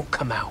 don't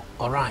come out,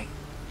 alright?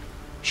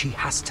 She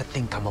has to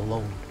think I'm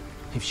alone.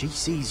 If she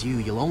sees you,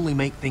 you'll only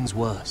make things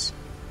worse.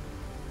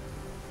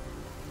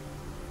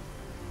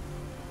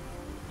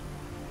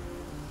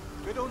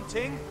 Good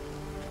hunting.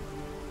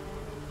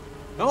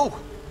 No,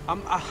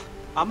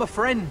 I'm a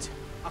friend.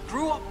 I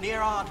grew up near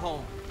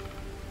Ardholm.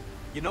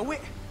 You know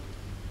it?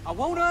 I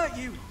won't hurt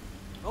you.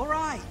 All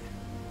right.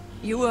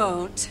 You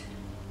won't.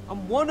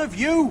 I'm one of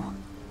you.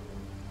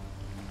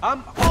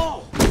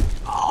 Oh!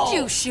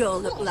 You sure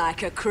look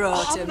like a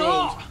crow to me.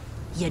 Not.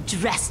 You're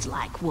dressed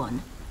like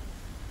one.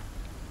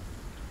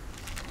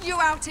 You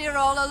out here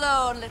all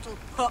alone, little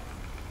pup?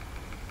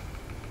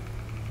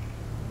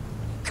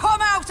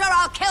 Come out or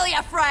I'll kill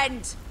your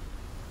friend!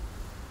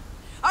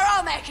 Or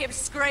I'll make him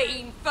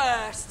scream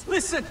first!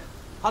 Listen,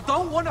 I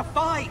don't want to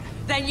fight!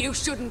 Then you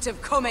shouldn't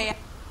have come here.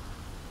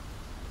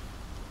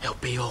 He'll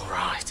be all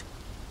right.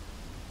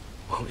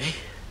 Won't he?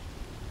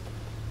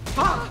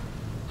 Oh!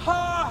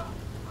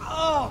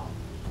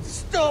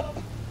 Stop!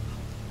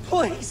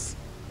 Please!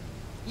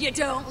 You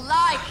don't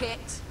like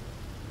it?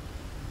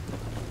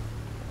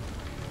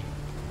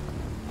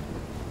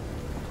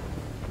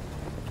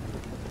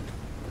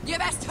 You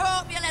best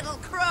hope your little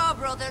crow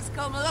brothers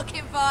come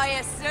looking for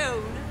you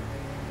soon.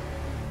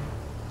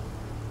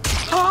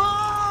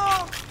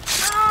 Oh!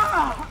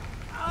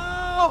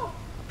 Oh!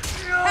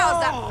 How's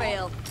that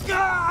feel?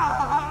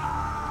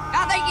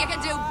 I think you can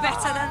do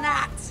better than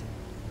that.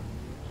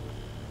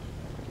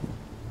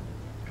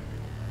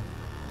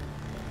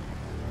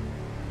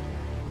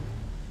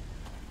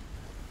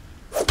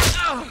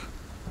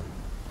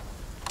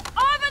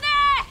 Over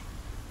there!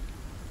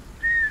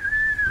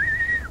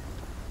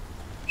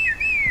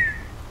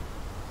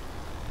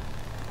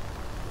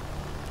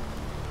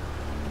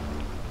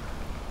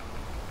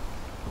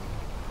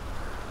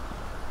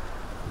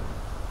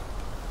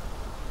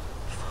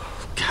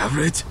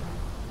 Garrett?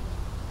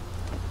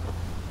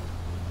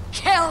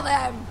 Kill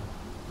them!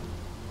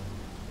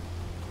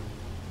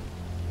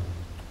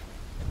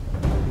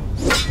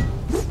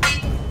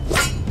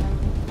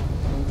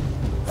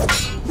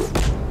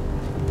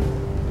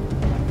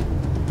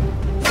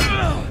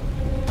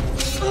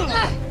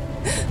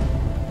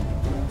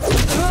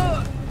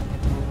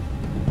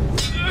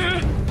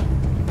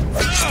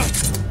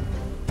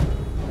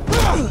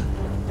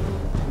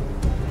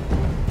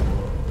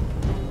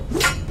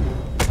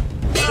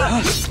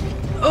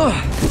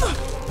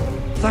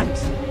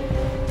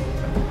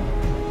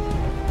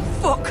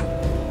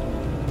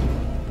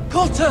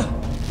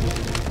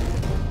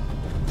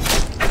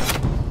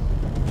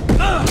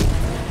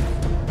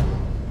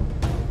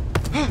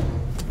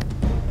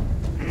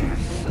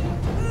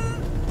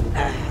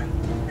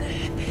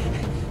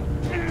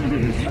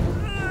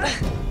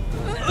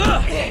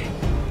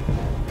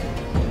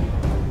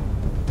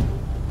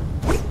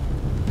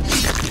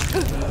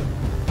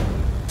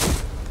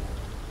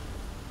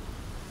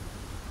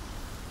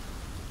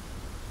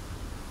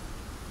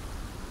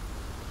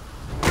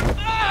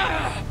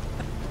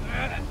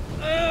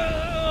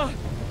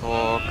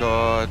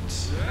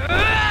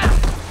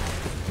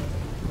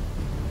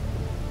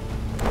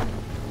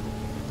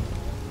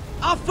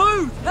 Our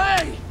food!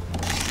 Hey!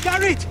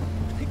 Garrett!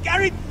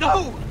 Garrett,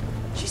 no!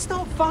 She's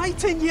not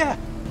fighting you!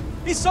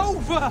 It's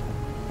over!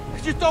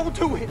 Just don't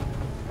do it!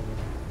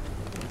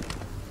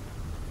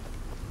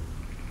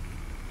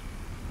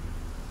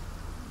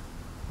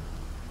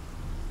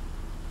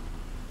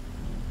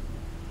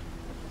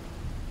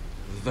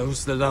 Are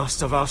those the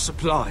last of our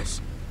supplies?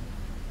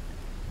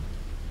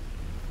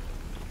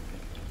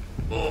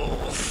 Oh.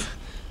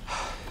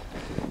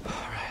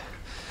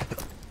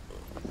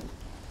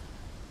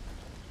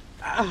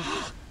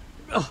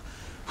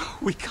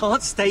 We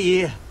can't stay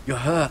here. You're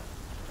hurt.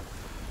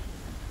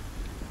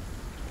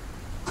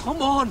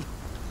 Come on!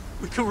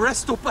 We can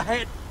rest up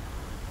ahead.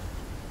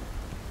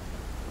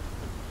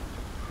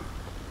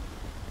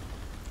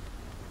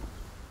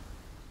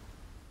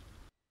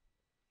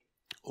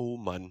 Oh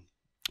Mann.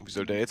 Wie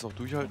soll der jetzt noch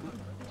durchhalten?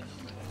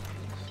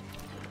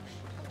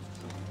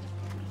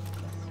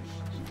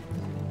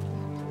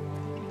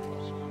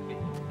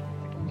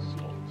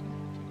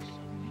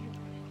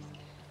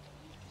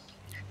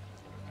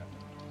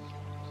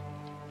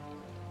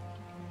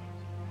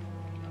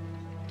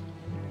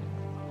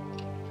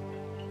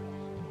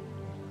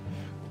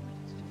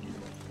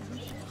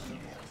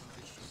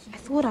 I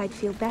thought I'd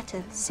feel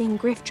better seeing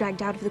Griff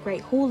dragged out of the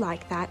Great Hall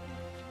like that.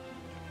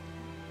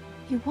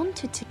 You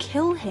wanted to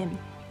kill him,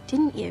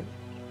 didn't you?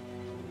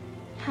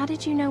 How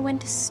did you know when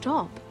to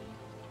stop?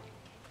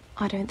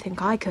 I don't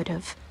think I could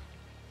have.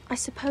 I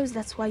suppose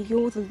that's why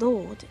you're the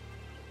Lord,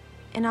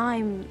 and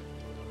I'm...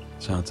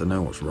 It's hard to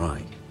know what's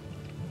right.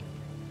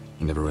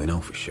 You never really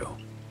know for sure.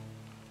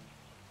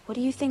 What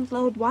do you think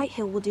Lord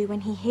Whitehill will do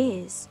when he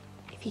hears?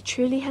 If he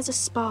truly has a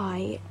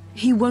spy...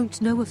 He won't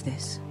know of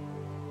this.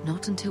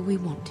 Not until we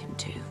want him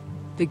to.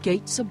 The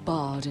gates are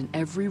barred and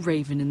every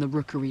raven in the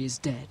rookery is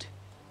dead.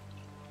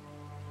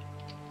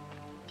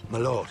 My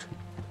lord,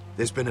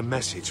 there's been a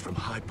message from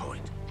High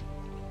Point.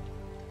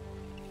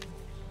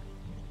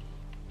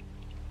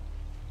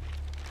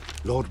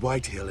 Lord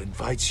Whitehill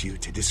invites you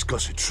to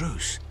discuss a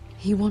truce.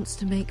 He wants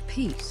to make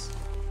peace.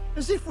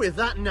 As if we're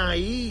that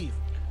naive.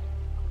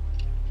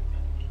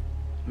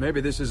 Maybe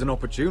this is an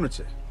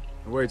opportunity.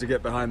 A way to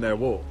get behind their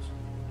walls.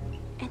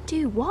 And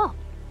do what?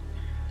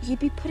 You'd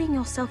be putting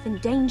yourself in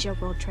danger,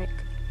 Roderick.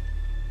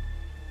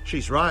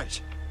 She's right.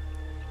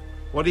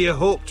 What do you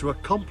hope to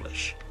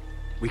accomplish?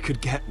 We could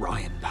get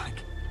Ryan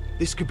back.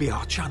 This could be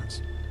our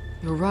chance.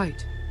 You're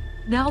right.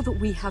 Now that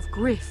we have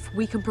Griff,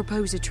 we can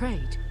propose a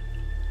trade.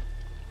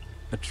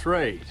 A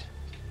trade?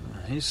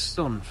 His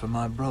son for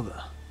my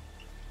brother.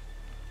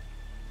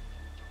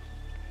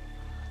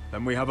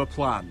 Then we have a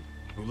plan.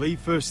 We'll leave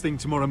first thing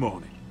tomorrow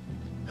morning.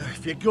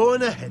 If you're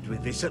going ahead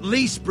with this, at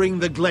least bring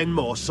the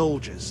Glenmore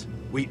soldiers.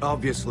 We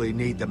obviously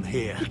need them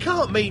here. You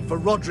can't mean for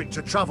Roderick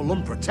to travel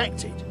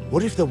unprotected.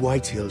 What if the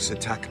Whitehills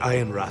attack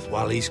Ironrath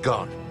while he's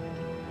gone?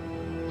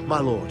 My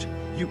lord,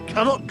 you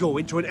cannot go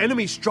into an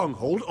enemy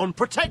stronghold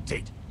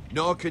unprotected.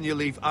 Nor can you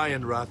leave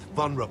Ironrath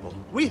vulnerable.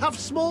 We have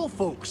small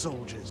folk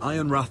soldiers.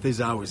 Ironrath is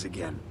ours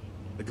again.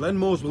 The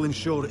Glenmores will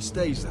ensure it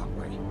stays that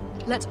way.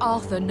 Let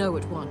Arthur know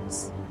at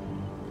once.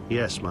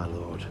 Yes, my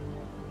lord.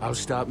 I'll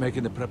start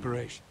making the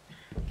preparation.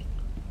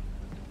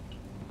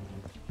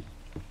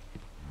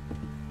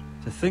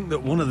 To think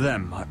that one of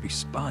them might be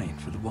spying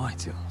for the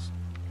Whitehills.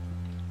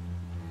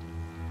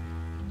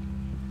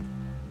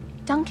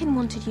 Duncan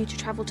wanted you to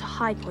travel to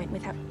High Point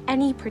without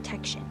any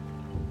protection.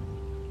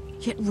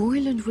 Yet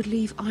Royland would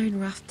leave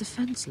Ironrath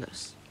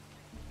defenseless.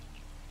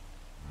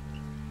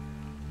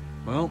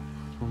 Well,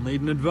 I'll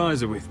need an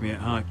advisor with me at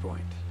High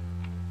Point.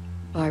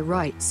 By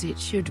rights, it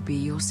should be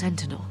your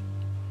sentinel.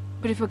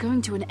 But if we're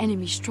going to an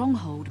enemy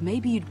stronghold,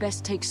 maybe you'd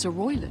best take Sir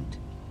Royland.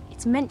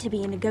 It's meant to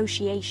be a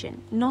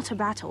negotiation, not a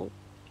battle.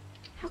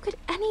 How could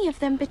any of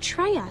them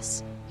betray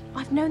us?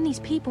 I've known these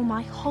people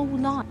my whole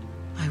life.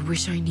 I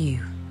wish I knew.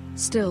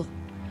 Still,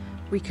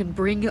 we can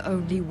bring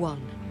only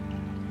one.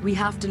 We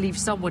have to leave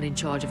someone in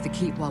charge of the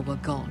keep while we're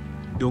gone.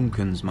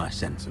 Duncan's my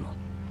sentinel.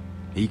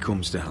 He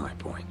comes to High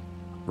Point.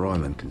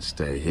 Royland can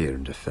stay here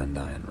and defend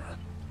Ironrath.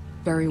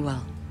 Very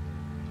well.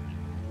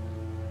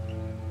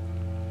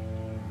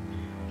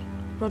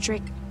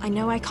 Roderick, I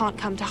know I can't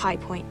come to High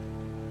Point,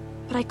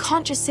 but I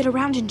can't just sit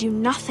around and do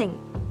nothing.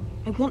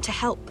 I want to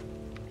help.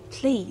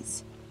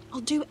 Please.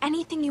 I'll do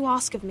anything you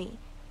ask of me,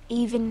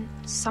 even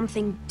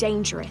something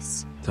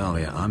dangerous.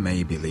 Talia, I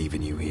may be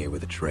leaving you here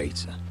with a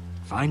traitor.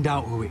 Find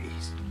out who it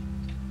is.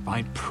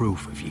 Find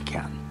proof if you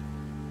can.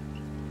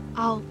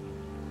 I'll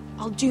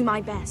do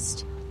my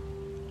best.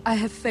 I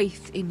have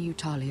faith in you,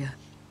 Talia.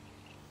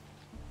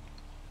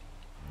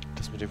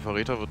 Das mit dem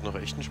Verräter wird noch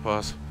echt ein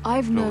Spaß.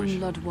 I've known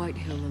Lord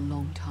Whitehill a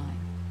long time.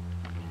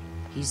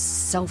 He's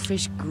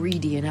selfish,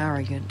 greedy, and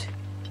arrogant.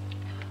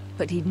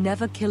 But he'd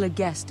never kill a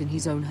guest in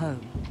his own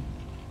home.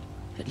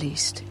 At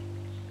least,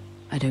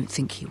 I don't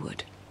think he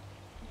would.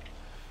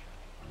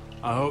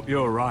 I hope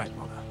you're right,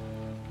 Mother.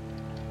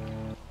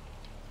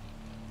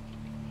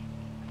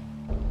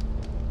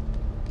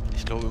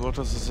 Ich glaube immer,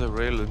 dass es der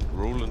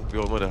Roland, wie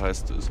auch immer der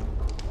heißt, ist.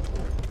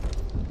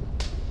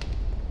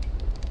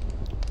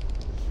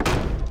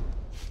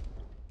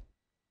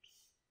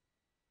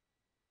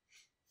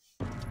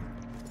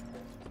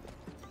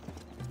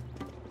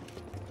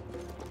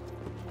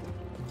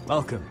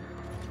 Welcome.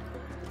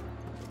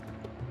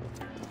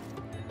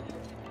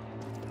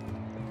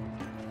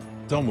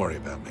 Don't worry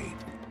about me.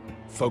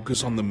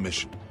 Focus on the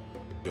mission.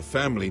 Your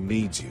family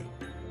needs you.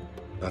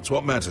 That's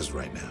what matters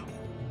right now.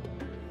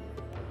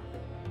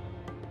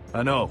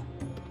 I know.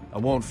 I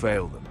won't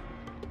fail them.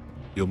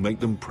 You'll make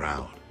them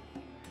proud.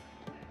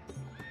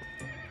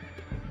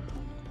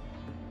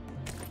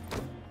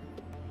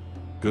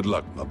 Good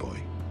luck, my boy.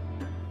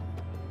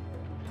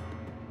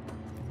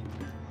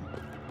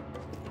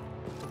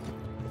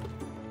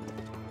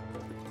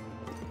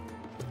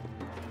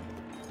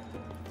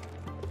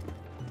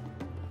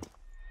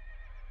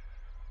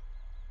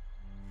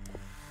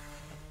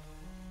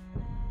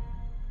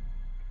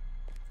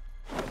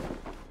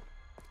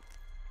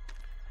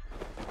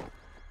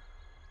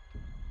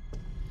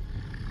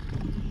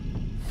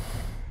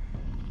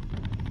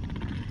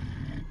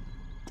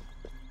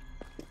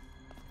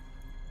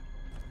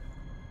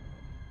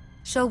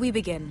 Shall we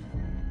begin?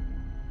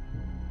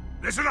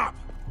 Listen up!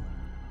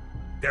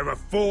 There are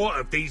 4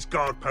 of these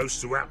guard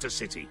posts throughout the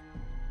city.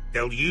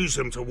 They'll use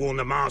them to warn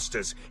the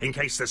masters in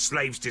case the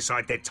slaves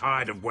decide they're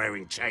tired of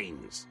wearing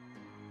chains.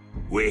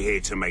 We're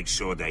here to make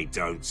sure they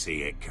don't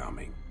see it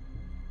coming.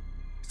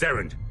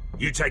 Therend,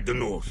 you take the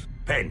north.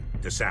 Penn,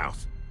 the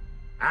south.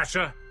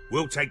 Asher,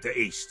 we'll take the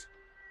east.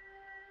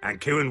 And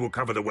Kieran will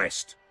cover the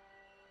west.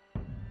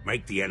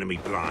 Make the enemy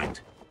blind.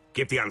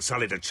 Give the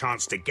Unsullied a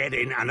chance to get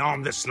in and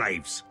arm the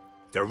slaves.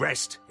 The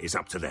rest is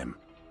up to them.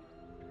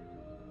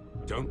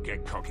 Don't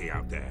get cocky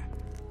out there.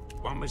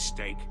 One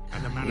mistake,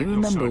 and the man You at your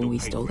remember side when will we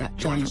pay stole for it. that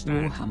Do you giant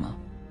understand? warhammer?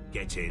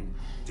 Get in,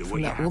 do From what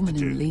you that have woman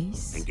to in do,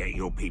 Lee's? and get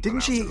your people Didn't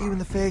out she hit alive. you in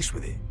the face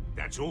with it?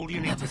 That's all you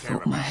I need never to care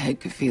thought my about. head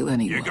could feel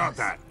any You worse. got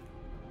that?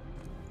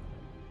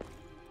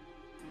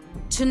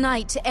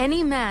 Tonight,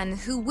 any man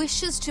who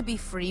wishes to be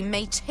free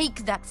may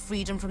take that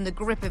freedom from the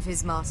grip of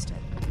his master.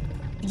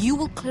 You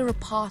will clear a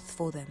path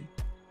for them,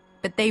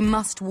 but they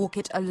must walk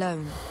it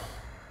alone.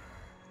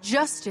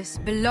 Justice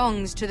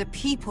belongs to the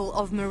people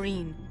of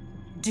Marine.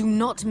 Do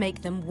not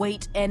make them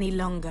wait any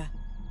longer.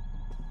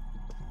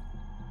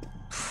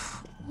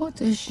 What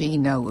does she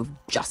know of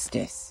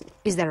justice?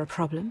 Is there a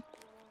problem?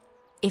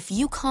 If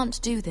you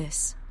can't do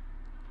this,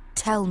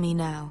 tell me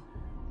now.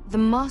 The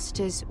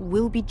Masters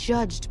will be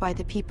judged by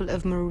the people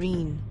of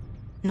Marine,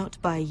 not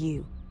by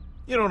you.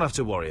 You don't have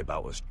to worry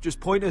about us.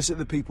 Just point us at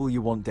the people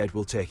you want dead,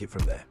 we'll take it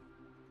from there.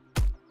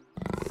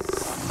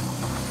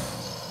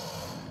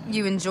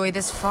 You enjoy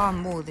this far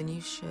more than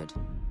you should.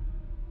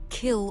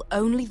 Kill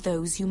only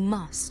those you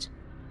must.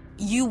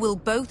 You will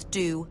both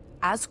do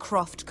as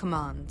Croft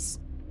commands.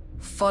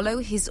 Follow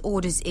his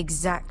orders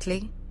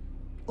exactly,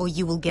 or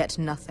you will get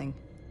nothing.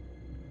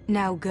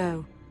 Now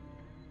go.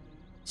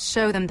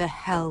 Show them the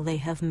hell they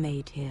have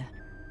made here.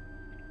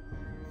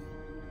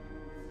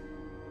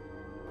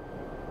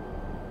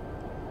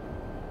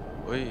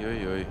 Ui,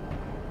 ui, ui.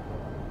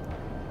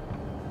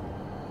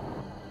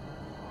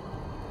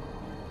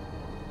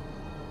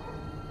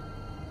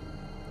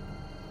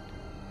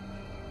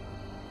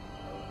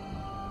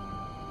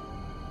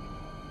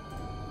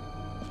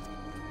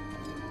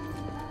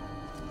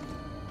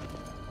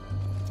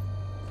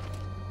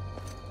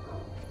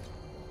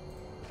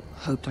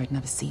 Hoped I'd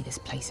never see this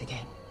place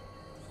again.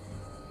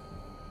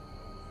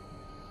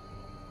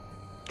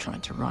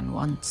 Tried to run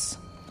once.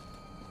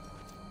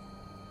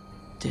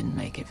 Didn't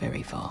make it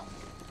very far.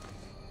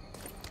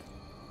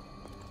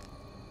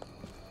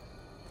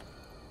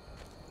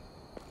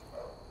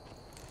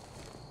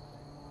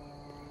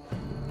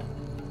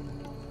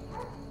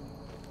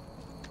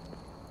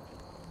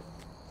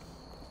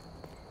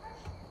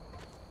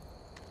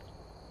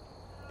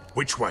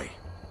 Which way?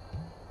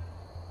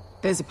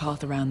 There's a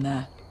path around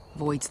there.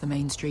 Avoids the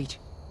main street.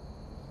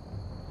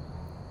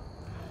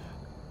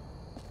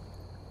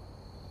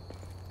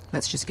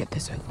 Let's just get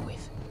this over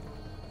with.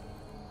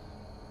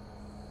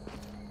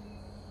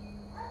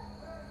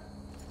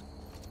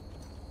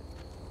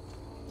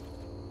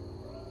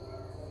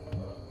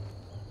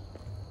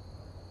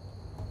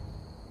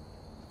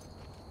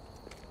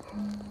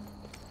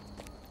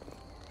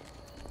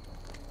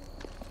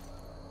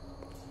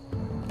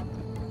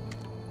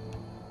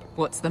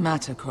 What's the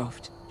matter,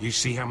 Croft? You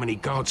see how many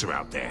guards are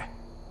out there?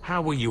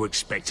 How were you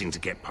expecting to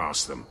get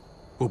past them?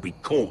 We'll be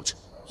caught.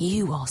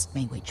 You asked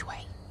me which way.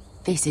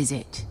 This is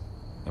it.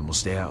 And we'll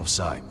stay out of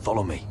sight.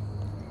 Follow me.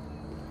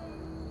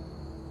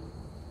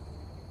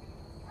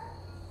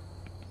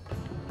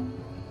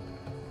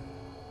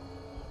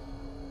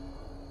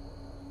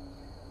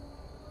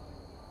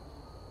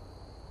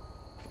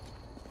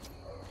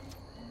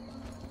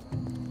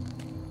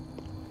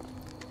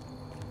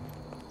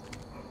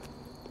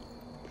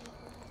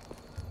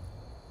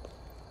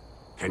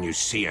 Can you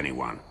see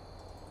anyone?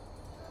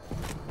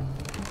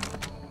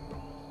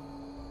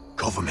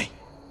 Cover me.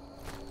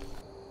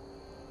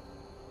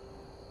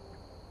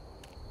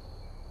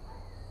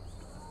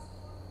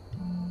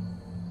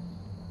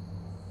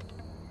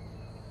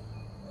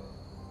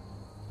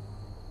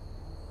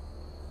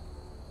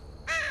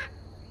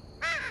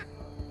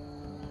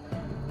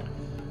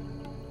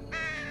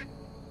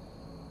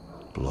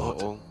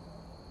 Blood.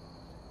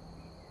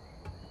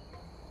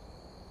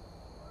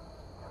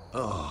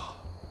 Oh.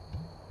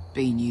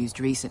 Been used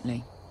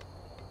recently.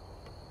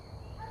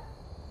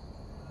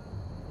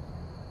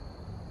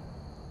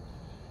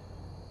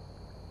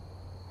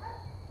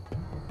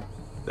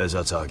 There's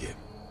our target.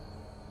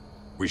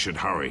 We should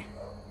hurry.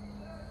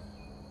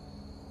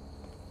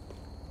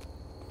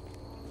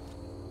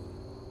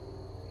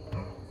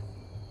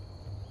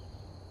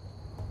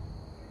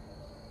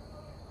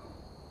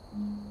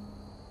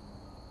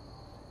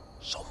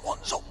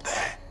 Someone's up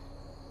there.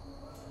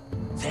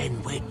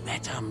 Then we'd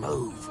better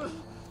move.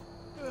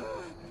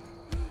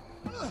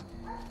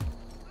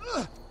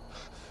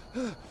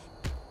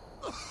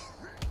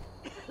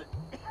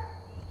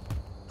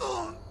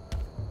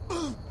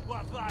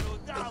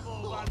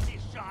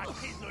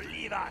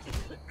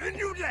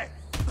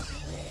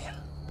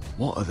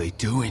 What are they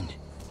doing?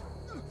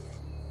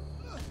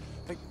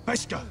 Hey,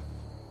 Beskar!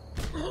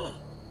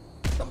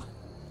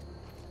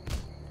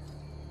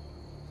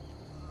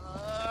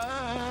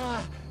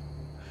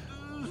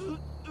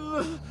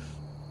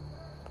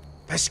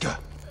 Beskar!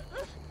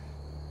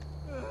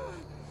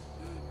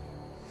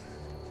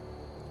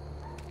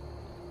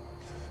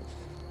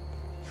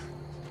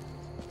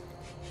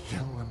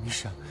 Yelwa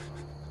Misha,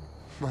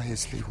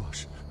 Majesli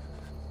wash.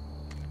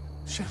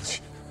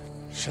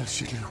 Shall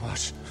she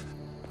wash?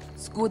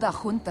 Skuda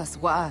juntas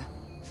wa.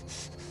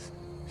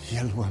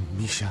 Yelwa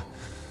Misha,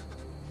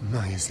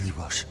 Majesli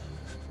wash.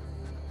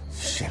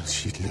 Shall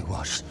she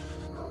wash?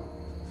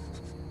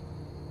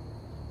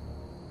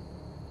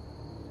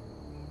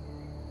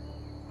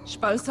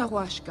 Spalsa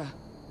washka.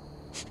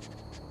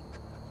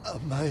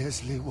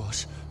 Majesli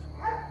wash.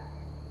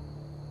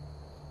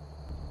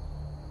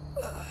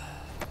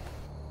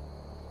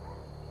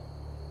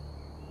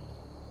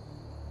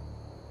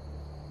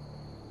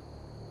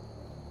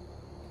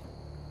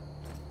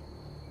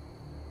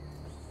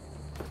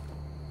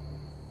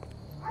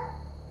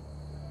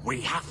 We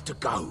have to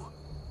go.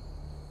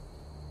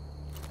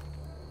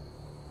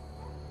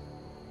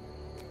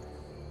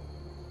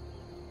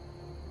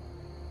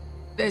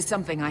 There's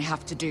something I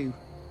have to do.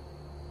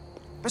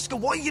 Beskar,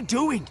 what are you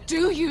doing?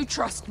 Do you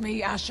trust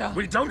me, Asher?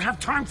 We don't have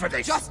time for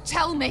this! Just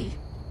tell me.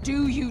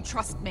 Do you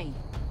trust me?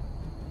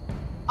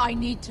 I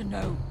need to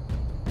know.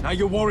 Now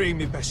you're worrying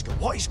me, Beskar.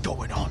 What is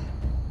going on?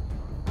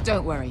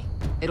 Don't worry.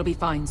 It'll be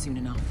fine soon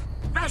enough.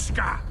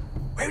 Beskar!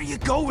 Where are you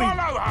going?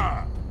 Follow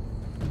her!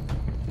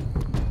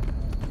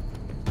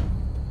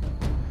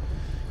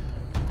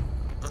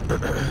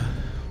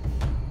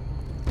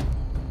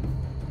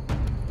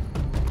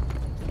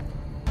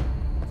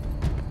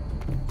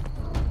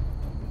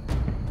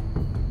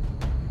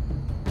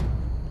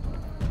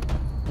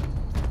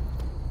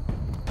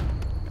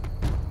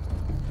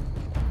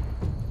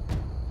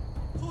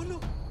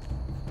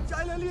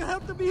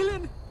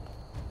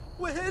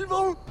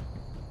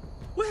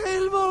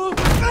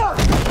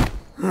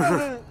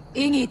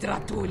 Ingi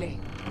Dratule.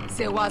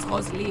 Se was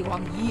Rosli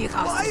Wang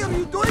Yiras. Why are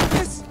you doing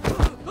this?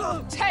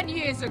 10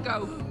 years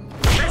ago.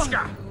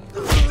 Beskar!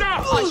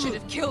 Stop! I should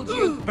have killed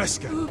you.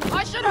 Beskar!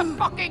 I should have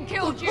fucking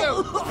killed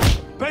you.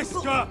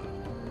 Beskar!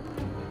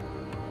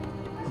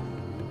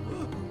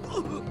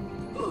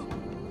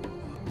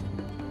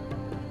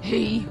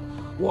 He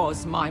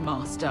was my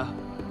master.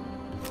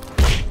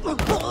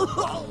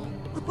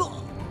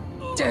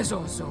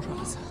 Desor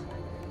Zoraza.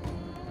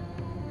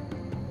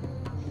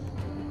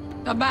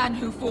 The man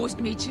who forced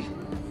me to...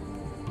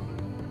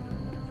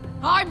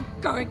 I'm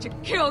going to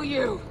kill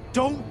you!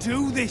 Don't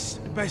do this,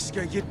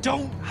 Beskar. You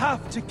don't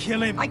have to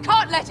kill him. I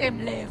can't let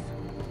him live!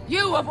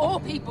 You, of all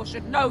people,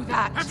 should know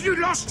that! Have you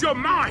lost your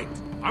mind?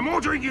 I'm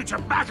ordering you to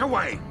back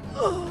away!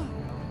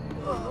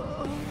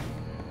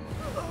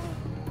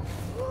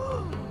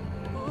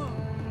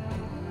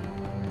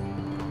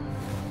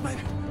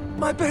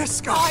 My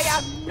Beskar! I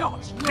am not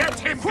yours! Let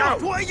him go!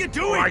 What are you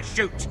doing? I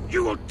shoot!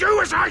 You will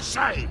do as I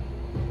say!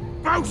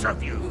 Both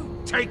of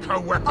you! Take her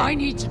weapon! I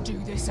need to do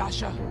this,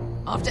 Asher.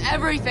 After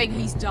everything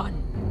he's done.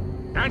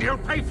 And he'll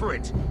pay for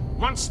it!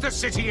 Once the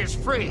city is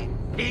free,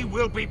 he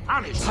will be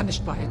punished!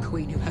 Punished by a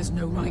queen who has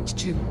no right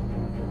to.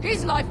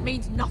 His life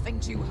means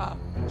nothing to her.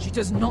 She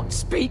does not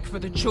speak for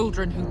the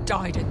children who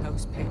died in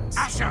those pits.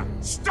 Asher,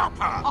 stop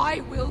her!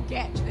 I will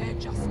get their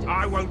justice.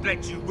 I won't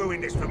let you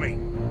ruin this for me.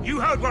 You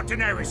heard what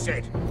Daenerys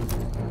said.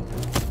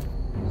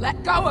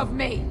 Let go of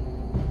me!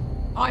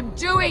 I'm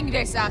doing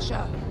this,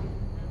 Asher!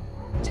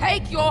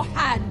 Take your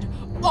hand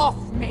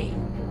off me!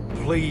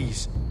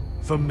 Please,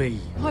 for me.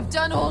 I've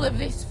done all of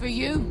this for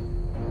you.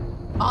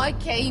 I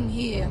came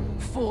here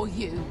for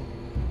you.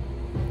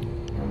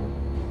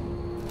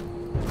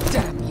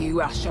 Damn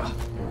you, Asher.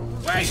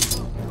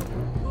 Wait!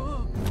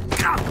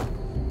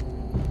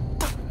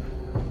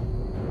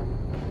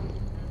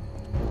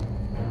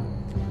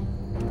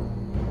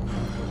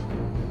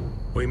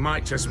 We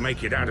might just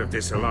make it out of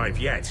this alive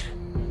yet.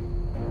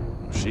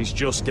 She's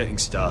just getting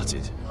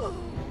started.